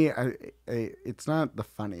 for me, it's not the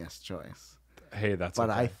funniest choice. Hey, that's But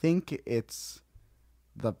okay. I think it's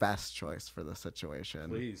the best choice for the situation.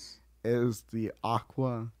 Please. Is the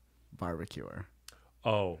Aqua barbecuer.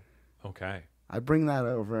 Oh, okay. I bring that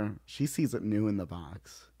over. She sees it new in the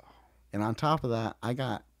box. And on top of that, I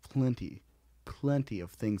got plenty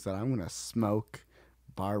of things that I'm going to smoke,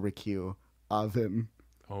 barbecue, oven,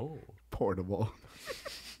 portable.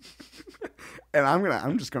 And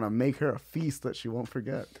I'm just going to make her a feast that she won't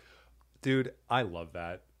forget. Dude, I love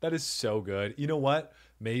that. That is so good. You know what?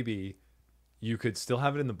 Maybe you could still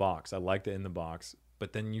have it in the box. I liked it in the box.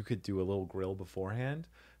 But then you could do a little grill beforehand.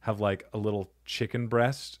 Have like a little chicken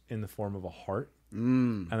breast in the form of a heart.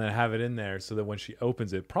 And then have it in there so that when she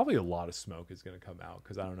opens it, probably a lot of smoke is going to come out,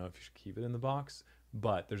 because I don't know if you should keep it in the box.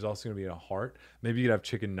 But there's also going to be a heart. Maybe you could have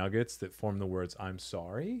chicken nuggets that form the words, I'm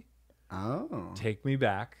sorry. Oh. Take me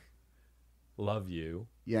back. Love you.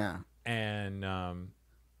 Yeah. And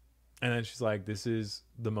then she's like, this is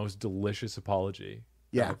the most delicious apology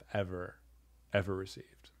I've ever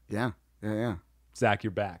received. Yeah. Zach,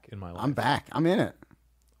 you're back in my life. I'm back. I'm in it.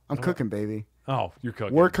 I'm cooking, baby. Oh, you're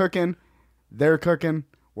cooking. We're cooking. They're cooking.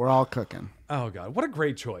 We're all cooking. Oh, God. What a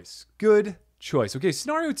great choice. Good choice. Okay,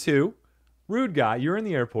 scenario 2. Rude guy. You're in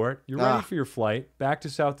the airport. You're ready for your flight back to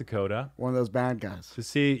South Dakota. One of those bad guys. To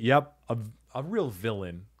see, a real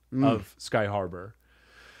villain of Sky Harbor.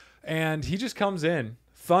 And he just comes in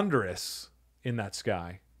thunderous in that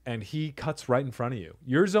sky, and he cuts right in front of you.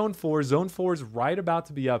 You're zone 4. Zone 4 is right about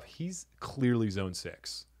to be up. He's clearly zone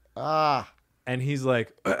 6. And he's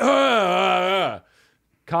like,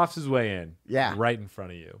 coughs his way in. Yeah. Right in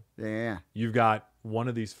front of you. Yeah. You've got one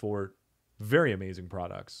of these 4 very amazing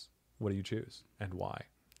products. What do you choose and why?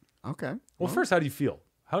 Okay. Well, first, how do you feel?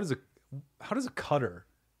 How does a cutter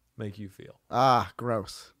make you feel?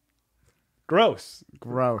 Gross. Gross.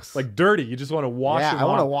 Like dirty. You just want to wash it off. Yeah, I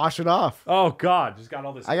want to wash it off. Oh, God. Just got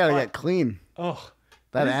all this. I got to get clean. Oh.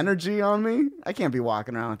 That energy on me? I can't be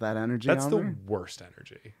walking around with that energy on me. That's the worst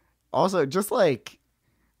energy. Also, just like,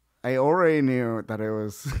 I already knew that it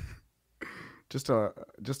was just a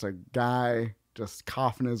guy just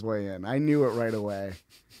coughing his way in. I knew it right away.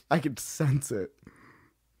 I could sense it.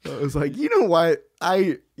 So it was like, you know what?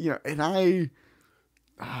 A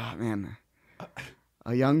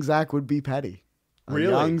young Zach would be petty.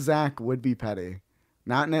 Really? Young Zach would be petty.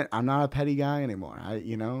 Not in it. I'm not a petty guy anymore. I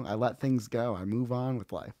let things go. I move on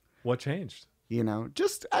with life. What changed? You know,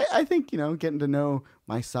 just I think, you know, getting to know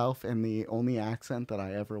myself in the only accent that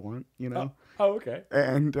I ever want, you know. Oh, okay.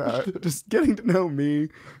 And just getting to know me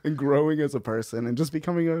and growing as a person and just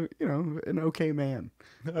becoming an okay man.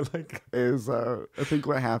 I like is I think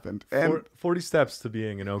what happened. And 40 Steps to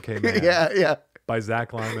Being an Okay Man. yeah. By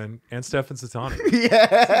Zack Lyman and Stefan Satani.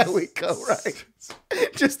 Yeah, we go right.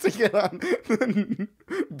 Just to get on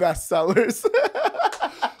bestsellers.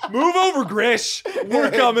 Move over, Grish.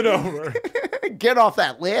 We're coming over. Get off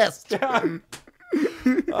that list.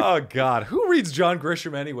 Oh, God. Who reads John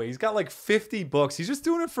Grisham anyway? He's got like 50 books. He's just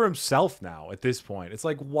doing it for himself now at this point. It's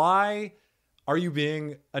like, why are you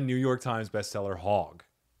being a New York Times bestseller hog?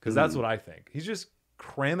 Because that's what I think. He's just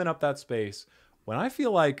cramming up that space when I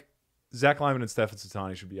feel like Zack Lyman and Stefan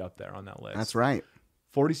Satani should be up there on that list. That's right.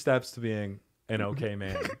 40 Steps to Being an Okay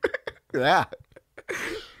Man. Yeah.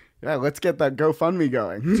 Yeah, let's get that GoFundMe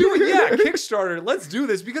going. Dude, yeah, Kickstarter. Let's do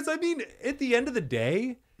this. Because, I mean, at the end of the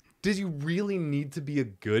day, does you really need to be a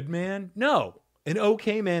good man? No. An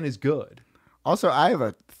okay man is good. Also, I have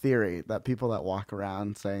a theory that people that walk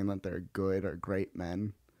around saying that they're good or great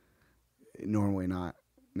men, normally not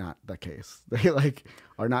the case. They like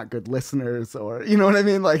are not good listeners, or you know what I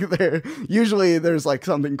mean? Like they're usually there's like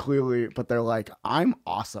something clearly, but they're like, I'm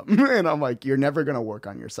awesome. And I'm like, you're never gonna work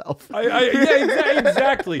on yourself. Yeah,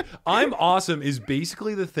 exactly. I'm awesome is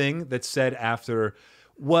basically the thing that's said after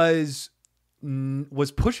was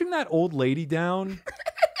pushing that old lady down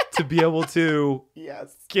to be able to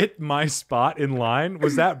get my spot in line.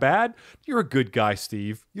 Was that bad? You're a good guy,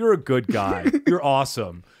 Steve. You're a good guy. You're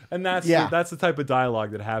awesome. And that's the type of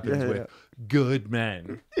dialogue that happens with good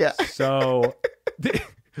men. Yeah. So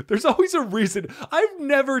there's always a reason. I've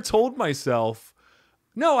never told myself.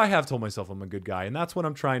 No, I have told myself I'm a good guy. And that's when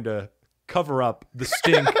I'm trying to cover up the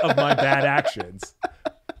stink of my bad actions.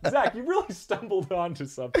 Zach, you really stumbled onto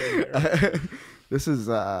something here. This is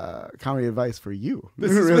comedy advice for you.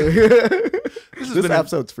 This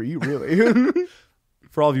episode's for you, really.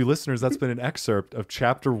 For all of you listeners, that's been an excerpt of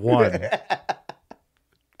Chapter 1.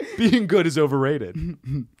 Being good is overrated.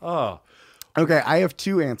 Oh. Okay, I have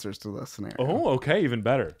two answers to this scenario. Oh, okay, even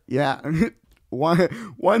better. Yeah.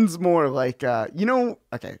 One's more like, you know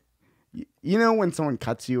when someone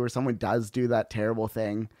cuts you or someone does do that terrible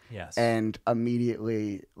thing? Yes. And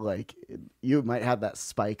immediately, like, you might have that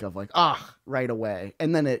spike of like, right away.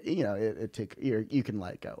 And then you can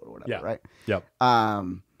let it go or whatever, right? Yep.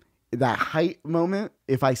 That height moment,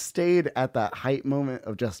 if I stayed at that height moment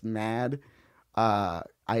of just mad,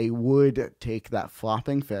 I would take that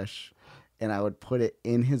flopping fish and I would put it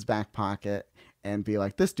in his back pocket and be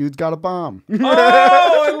like, this dude's got a bomb. Oh,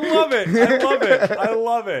 I love it. I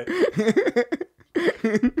love it.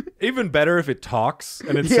 Even better if it talks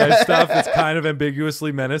and it says stuff that's kind of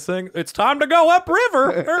ambiguously menacing. It's time to go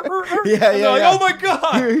upriver. Yeah. Oh my God.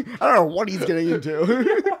 I don't know what he's getting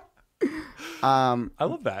into. I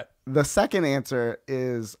love that. The second answer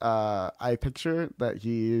is I picture that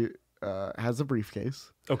he has a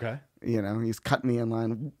briefcase. Okay. You know, he's cutting me in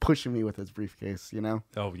line, pushing me with his briefcase, you know?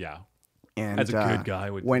 Oh, yeah. And as a good guy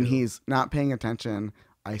would when do. He's not paying attention,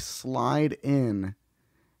 I slide in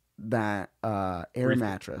that air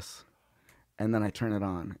mattress and then I turn it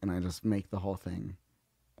on and I just make the whole thing.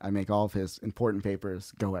 I make all of his important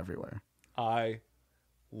papers go everywhere. I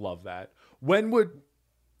love that.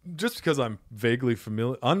 Just because I'm vaguely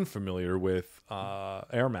unfamiliar with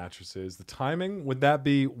air mattresses, the timing, would that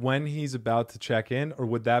be when he's about to check in, or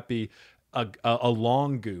would that be a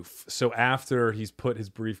long goof? So after he's put his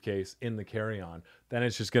briefcase in the carry-on, then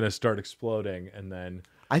it's just going to start exploding, and then...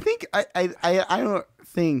 I think, I don't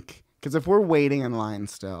think, because if we're waiting in line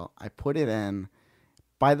still, I put it in.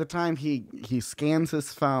 By the time he scans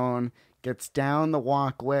his phone, gets down the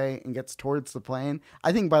walkway and gets towards the plane,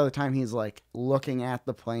 I think by the time he's like looking at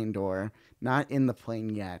the plane door, not in the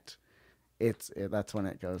plane yet, that's when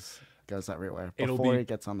it goes everywhere before he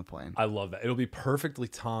gets on the plane. I love that. It'll be perfectly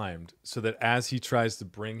timed so that as he tries to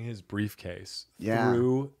bring his briefcase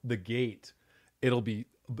through the gate, it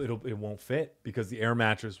won't fit because the air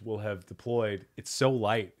mattress will have deployed. It's so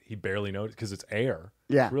light he barely noticed because it's air.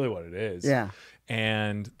 Yeah, that's really what it is. Yeah,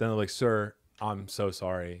 and then they're like, "Sir, I'm so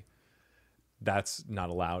sorry. That's not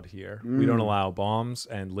allowed here. We don't allow bombs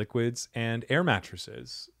and liquids and air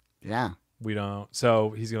mattresses. Yeah. We don't."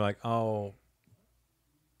 So he's going to be like, oh,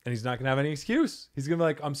 and he's not going to have any excuse. He's going to be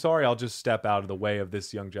like, I'm sorry, I'll just step out of the way of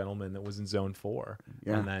this young gentleman that was in zone 4.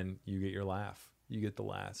 Yeah. And then you get your laugh. You get the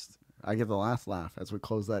last. I get the last laugh as we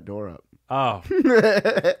close that door up. Oh.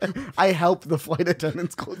 I help the flight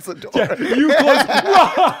attendants close the door. Yeah, you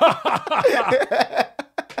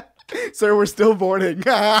close. Sir, we're still boarding. We've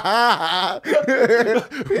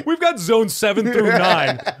got zone 7 through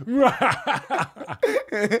 9.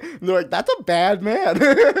 They're like, that's a bad man.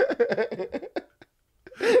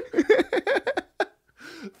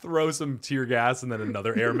 Throw some tear gas and then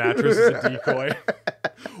another air mattress as a decoy.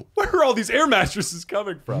 Where are all these air mattresses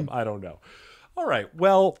coming from? I don't know. All right.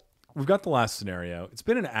 Well, we've got the last scenario. It's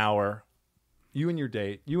been an hour. You and your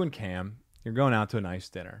date, you and Cam, you're going out to a nice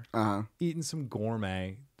dinner, eating some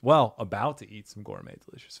gourmet. Well, about to eat some gourmet,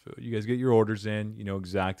 delicious food. You guys get your orders in. You know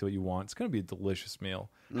exactly what you want. It's going to be a delicious meal.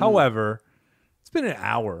 However, it's been an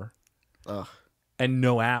hour and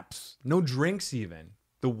no apps, no drinks even.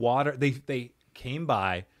 The water, they came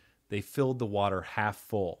by, they filled the water half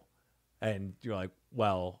full. And you're like,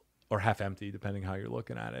 well, or half empty, depending how you're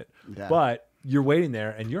looking at it. Yeah. But you're waiting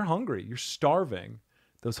there and you're hungry. You're starving.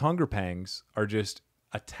 Those hunger pangs are just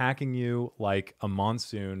attacking you like a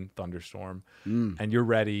monsoon thunderstorm, and you're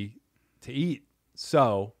ready to eat.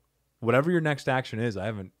 So whatever your next action is, I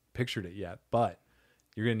haven't pictured it yet, but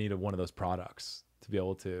you're going to need one of those products to be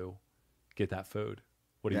able to get that food.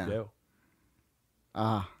 What do you do?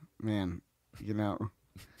 Man, you know,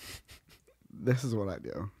 this is what I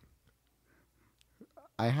do.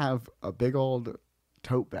 I have a big old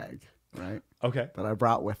tote bag, right? Okay. That I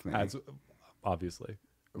brought with me. Obviously.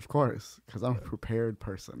 Of course, because I'm a prepared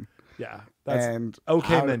person. Yeah. And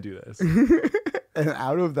men do this. And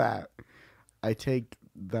out of that, I take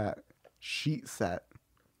that sheet set.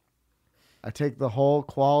 I take the whole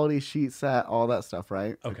quality sheet set, all that stuff,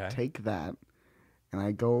 right? Okay. I take that, and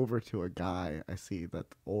I go over to a guy I see that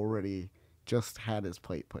already just had his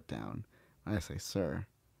plate put down. And I say, sir,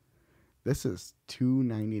 this is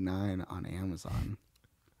 $2.99 on Amazon.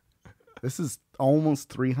 This is almost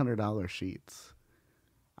 $300 sheets.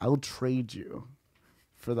 I will trade you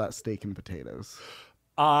for that steak and potatoes.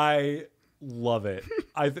 I love it.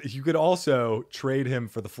 You could also trade him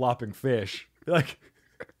for the flopping fish. Like,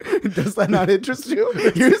 does that not interest you?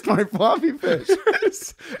 Here's my floppy fish.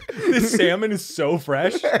 This salmon is so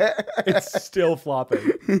fresh. It's still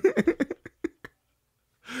flopping.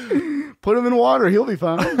 Put him in water. He'll be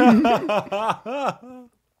fine.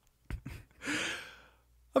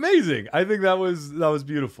 Amazing. I think that was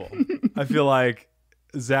beautiful. I feel like,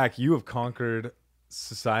 Zach, you have conquered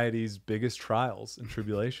society's biggest trials and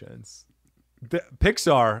tribulations.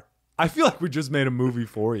 Pixar, I feel like we just made a movie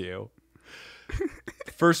for you.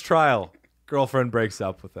 First trial, girlfriend breaks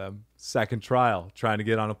up with him. Second trial, trying to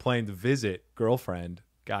get on a plane to visit girlfriend.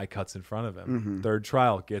 Guy cuts in front of him. Mm-hmm. Third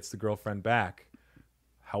trial, gets the girlfriend back.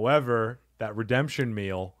 However, that redemption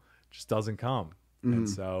meal just doesn't come. Mm-hmm. And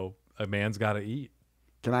so a man's got to eat.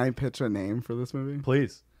 Can I pitch a name for this movie?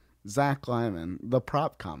 Please. Zack Lyman, the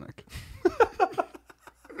prop comic.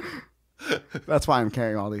 That's why I'm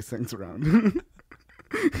carrying all these things around.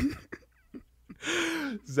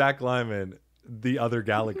 Zack Lyman, the other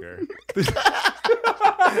Gallagher.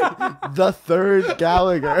 The third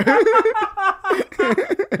Gallagher.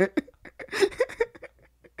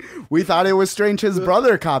 We thought it was strange his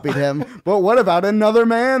brother copied him, but what about another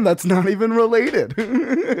man that's not even related?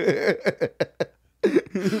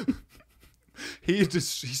 He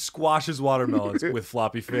squashes watermelons with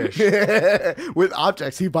floppy fish. With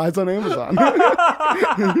objects he buys on Amazon.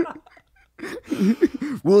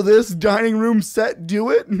 Will this dining room set do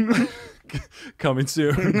it? Coming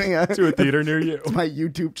soon to a theater near you. It's my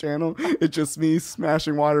YouTube channel. It's just me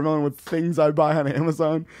smashing watermelon with things I buy on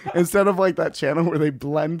Amazon. Instead of like that channel where they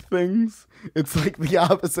blend things, it's like the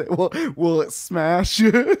opposite. Will it smash?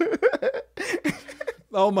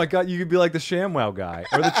 Oh my God, you could be like the ShamWow guy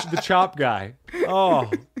or the Chop guy.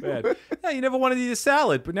 Oh, man. Yeah, you never wanted to eat a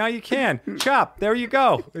salad, but now you can. Chop, there you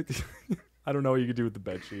go. I don't know what you could do with the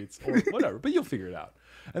bed sheets or whatever, but you'll figure it out.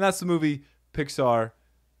 And that's the movie Pixar.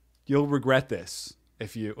 You'll regret this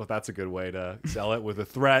well, that's a good way to sell it with a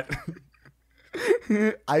threat.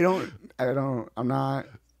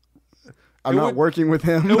 I'm not working with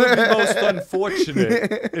him. It would be most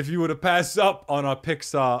unfortunate if you were to pass up on a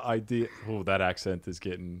Pixar idea. Oh, that accent is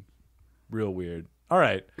getting real weird. All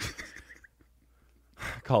right.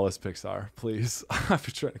 Call us Pixar, please. I've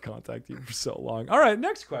been trying to contact you for so long. All right,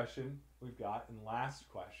 next question we've got, and last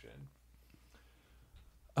question.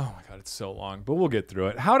 Oh my God, it's so long, but we'll get through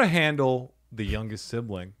it. How to handle the youngest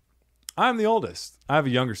sibling. I'm the oldest. I have a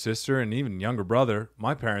younger sister and even younger brother.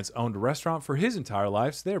 My parents owned a restaurant for his entire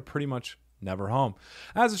life, so they're pretty much never home.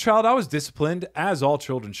 As a child, I was disciplined, as all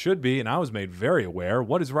children should be, and I was made very aware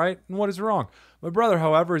what is right and what is wrong. My brother,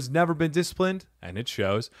 however, has never been disciplined, and it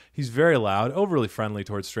shows. He's very loud, overly friendly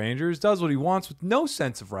towards strangers, does what he wants with no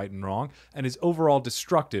sense of right and wrong, and is overall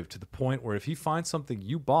destructive to the point where if he finds something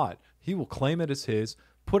you bought, he will claim it as his,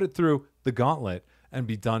 put it through the gauntlet and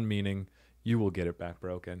be done, meaning you will get it back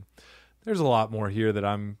broken. There's a lot more here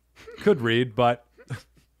that could read, but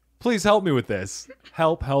please help me with this.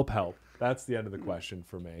 Help. That's the end of the question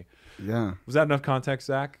for me. Yeah. Was that enough context,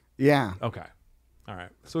 Zach? Yeah. Okay. All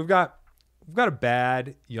right. So we've got a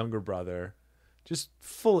bad younger brother, just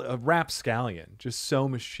full of rapscallion, just so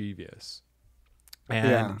mischievous.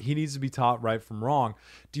 And he needs to be taught right from wrong.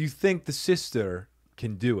 Do you think the sister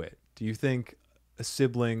can do it? Do you think a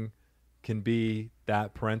sibling can be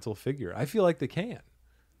that parental figure? I feel like they can.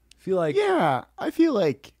 I feel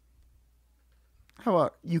like how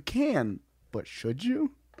about you can, but should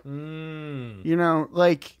you? You know,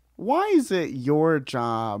 like, why is it your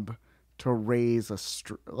job to raise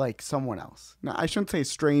someone else? Now, I shouldn't say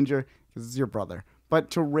stranger because it's your brother,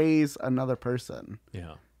 but to raise another person.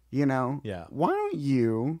 Yeah. You know? Yeah. Why don't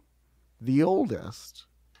you, the oldest,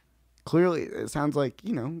 clearly it sounds like,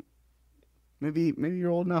 you know, maybe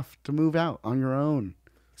you're old enough to move out on your own,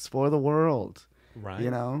 explore the world. Right.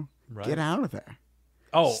 You know? Right. Get out of there.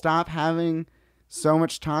 Oh. Stop having so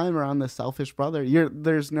much time around the selfish brother.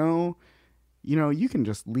 There's no, you know, you can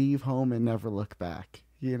just leave home and never look back.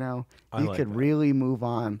 You know? You could really move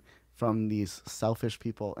on from these selfish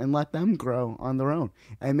people and let them grow on their own.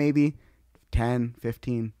 And maybe 10,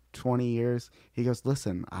 15, 20 years, he goes,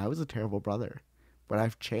 listen, I was a terrible brother, but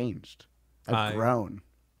I've changed. I've grown.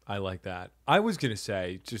 I like that. I was going to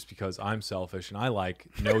say, just because I'm selfish and I like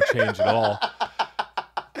no change at all,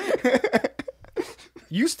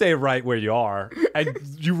 you stay right where you are and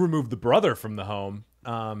you remove the brother from the home.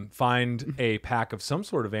 Find a pack of some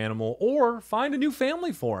sort of animal or find a new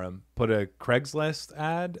family for him. Put a Craigslist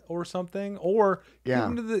ad or something, or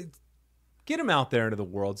get him out there into the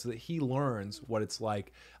world so that he learns what it's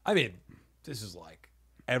like. I mean, this is like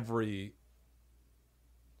every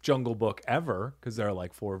Jungle Book ever, because there are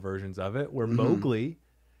like 4 versions of it, where Mowgli,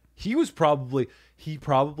 he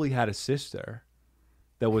probably had a sister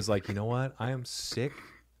that was like, you know what? I am sick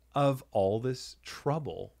of all this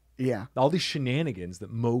trouble. Yeah. All these shenanigans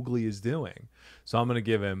that Mowgli is doing. So I'm going to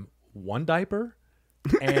give him one diaper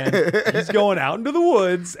and he's going out into the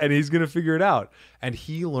woods and he's going to figure it out. And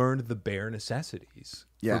he learned the bare necessities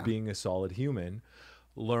for being a solid human,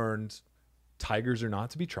 learned tigers are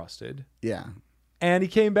not to be trusted. Yeah. And he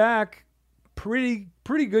came back pretty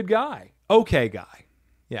good guy. Okay guy.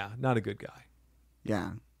 Yeah, not a good guy.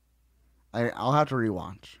 Yeah. I'll have to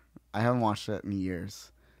rewatch. I haven't watched it in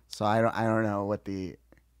years. So I don't know what the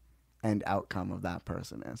end outcome of that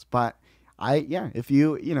person is. But if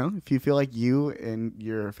you feel like you and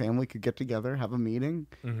your family could get together, have a meeting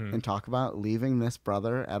and talk about leaving this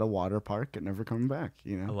brother at a water park and never coming back,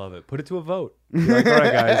 you know. I love it. Put it to a vote. Be like, all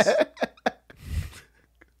right, guys.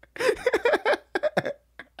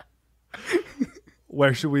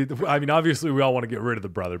 Where should we? I mean, obviously, we all want to get rid of the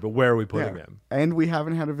brother, but where are we putting him? And we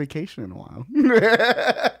haven't had a vacation in a while.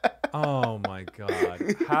 Oh, my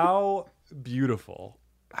God. How beautiful.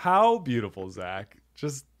 How beautiful, Zach.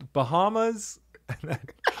 Just Bahamas.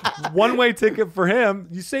 One-way ticket for him.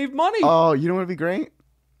 You save money. Oh, you know what would be great?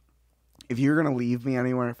 If you were going to leave me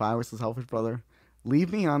anywhere, if I was the selfish brother,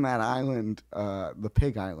 leave me on that island, the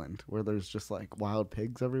pig island, where there's just like wild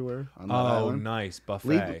pigs everywhere on that island. Oh, nice.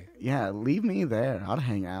 Buffet. Leave me there. I'd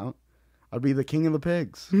hang out. I'd be the king of the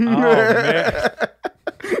pigs. Oh, man.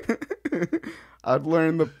 I'd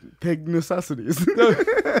learn the pig necessities.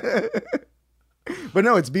 But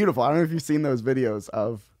no, it's beautiful. I don't know if you've seen those videos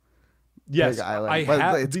of Pig Island. I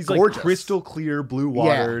have these gorgeous, like crystal clear blue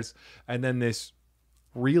waters, and then this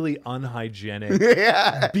really unhygienic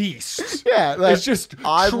beast. Yeah, like, it's just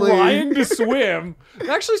trying to swim.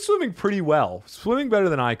 Actually, swimming pretty well. Swimming better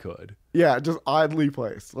than I could. Yeah, just oddly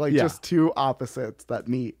placed. Like just two opposites that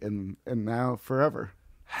meet and now forever.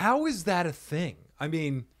 How is that a thing? I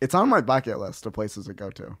mean, it's on my bucket list of places to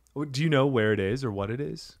go to. Do you know where it is or what it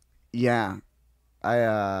is? Yeah.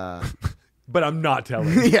 But I'm not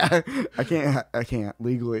telling you. Yeah, I can't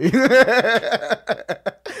legally.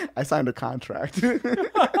 I signed a contract. There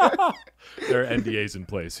are NDAs in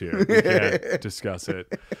place here. We can't discuss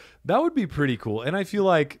it. That would be pretty cool. And I feel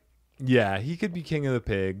like, he could be king of the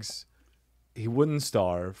pigs. He wouldn't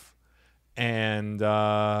starve. And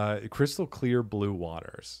crystal clear blue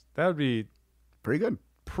waters. That would be pretty good.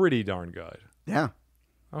 Pretty darn good. Yeah.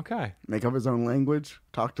 Okay. Make up his own language.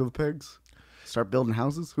 Talk to the pigs. Start building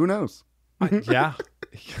houses. Who knows?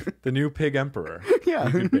 The new pig emperor. Yeah.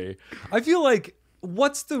 Could be. I feel like,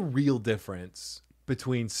 what's the real difference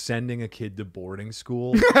between sending a kid to boarding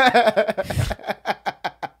school I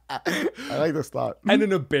like this thought. and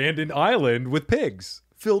an abandoned island with pigs,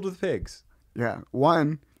 filled with pigs? Yeah.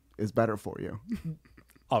 One is better for you.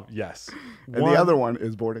 Oh, yes. And the other one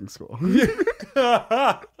is boarding school.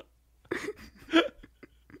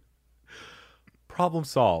 Problem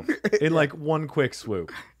solved in like one quick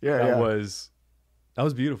swoop. That was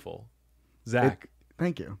beautiful. Zach,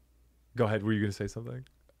 thank you. Go ahead. Were you going to say something?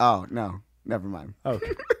 Oh, no. Never mind.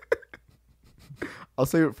 Okay. I'll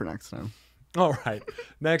save it for next time. All right.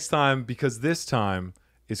 Next time, because this time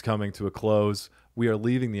is coming to a close. We are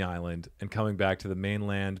leaving the island and coming back to the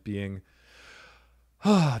mainland, being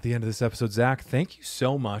the end of this episode. Zach, thank you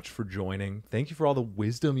so much for joining. Thank you for all the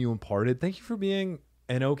wisdom you imparted. Thank you for being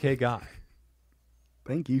an okay guy.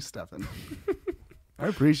 Thank you, Stefan. I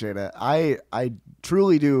appreciate it. I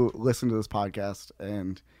truly do listen to this podcast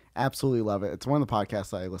and absolutely love it. It's one of the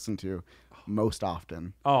podcasts I listen to most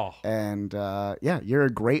often. Oh. And yeah, you're a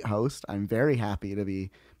great host. I'm very happy to be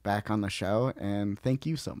back on the show, and thank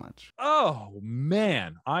you so much. Oh,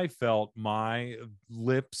 man. I felt my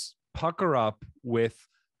lips pucker up with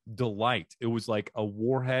delight. It was like a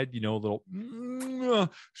warhead, a little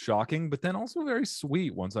shocking, but then also very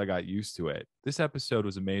sweet once I got used to it. This episode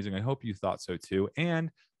was amazing. I hope you thought so too. And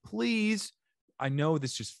please, I know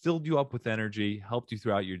this just filled you up with energy, helped you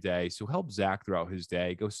throughout your day. So help Zach throughout his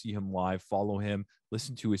day. Go see him live, follow him,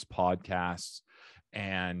 listen to his podcasts,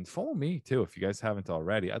 and follow me too if you guys haven't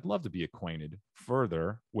already. I'd love to be acquainted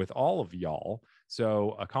further with all of y'all.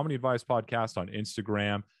 So a Comedy Advice Podcast on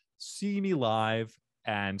Instagram. See me live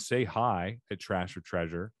and say hi at Trash or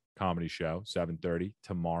Treasure Comedy Show, 7:30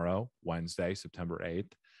 tomorrow, Wednesday, September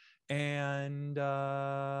 8th. And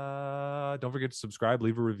don't forget to subscribe,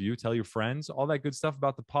 leave a review, tell your friends, all that good stuff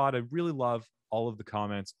about the pod. I really love all of the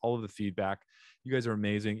comments, all of the feedback. You guys are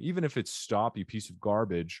amazing. Even if it's stop, you piece of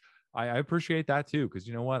garbage, I appreciate that too, because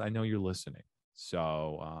you know what? I know you're listening.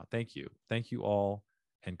 So thank you. Thank you all,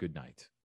 and good night.